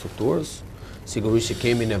përket infrastrukturës. Sigurisht që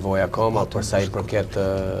kemi nevojë akoma për sa i përket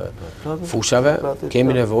fushave,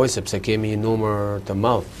 kemi nevojë sepse kemi një numër të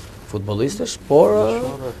madh futbollistësh, por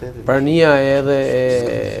prania edhe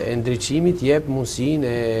e ndriçimit jep mundësinë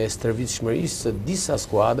e stërvitshmërisë së disa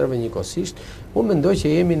skuadrave njëkohësisht. Unë mendoj që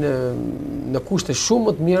jemi në kushte shumë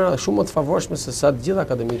më të mira, shumë më të favorshme se sa të gjitha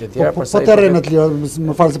akademitë e tjera. Po terrenat lirë,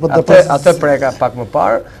 më falë se po të atë preka pak më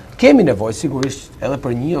parë. Kemi nevojë sigurisht edhe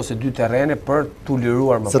për 1 ose 2 terrene për t'u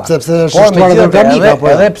liruar më pak. Sepse është shtuar organika apo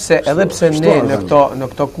edhe pse ne në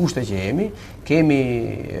këto kushte që kemi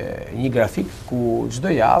një grafik ku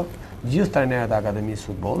çdo javë gjithë trajnerët e Akademisë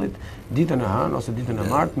Futbollit ditën e hënë ose ditën e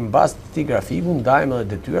martë mbas këtij grafiku ndajmë edhe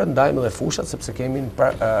detyrat, ndajmë edhe fushat sepse kemi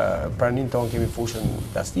pranin tonë kemi fushën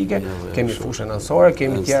plastike, kemi fushën anësore,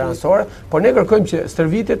 kemi tjera anësore, por ne kërkojmë që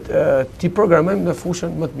stërvitet t'i programojmë në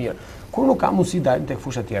fushën më të mirë. Kur nuk ka mundësi dalim tek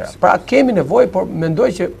fusha tjera. Pra kemi nevojë, por mendoj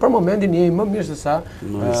që për momentin jemi më mirë se sa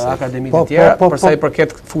akademitë e tjera për sa i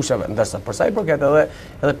përket fushave, ndërsa për sa i përket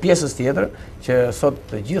edhe pjesës tjetër që sot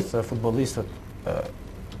të gjithë futbollistët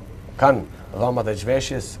kanë dhomat e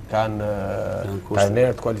zhveshjes, kanë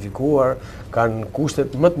trajnerë të kualifikuar, kanë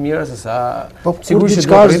kushtet më të mira se sa sigurisht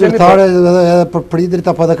diçka është zyrtare edhe për prindërit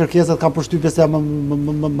apo edhe kërkesat kanë përshtypje se janë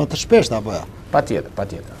më të shpeshta apo jo? Patjetër,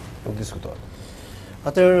 nuk diskutohet.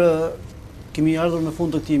 Atëherë kemi ardhur në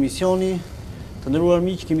fund të këtij emisioni. Të nderuar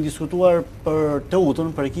miq, kemi diskutuar për Teutën,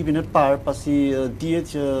 për ekipin e parë, pasi dihet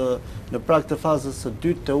që në prag të fazës së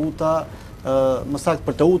dytë Teuta më saktë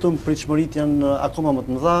për Teutën, pritshmëritë janë akoma më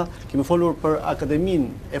të mëdha. Kemi folur për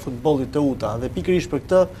Akademinë e Futbollit Teuta dhe pikërisht për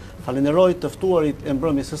këtë falenderoj të ftuarit e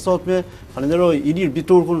mbrëmjes së sotme, falenderoj ILIR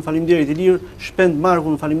Biturkun, faleminderit ILIR, SHPEND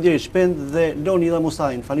Markun, faleminderit SHPEND dhe Leonidha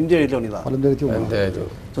Musajin, faleminderit Leonidha. Faleminderit ju.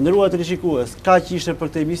 Të nderuar teleshikues, kaq ishte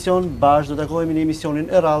për këtë emision, bashkë do të takohemi në emisionin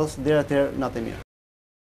e radhës, deri atëherë natë e mirë.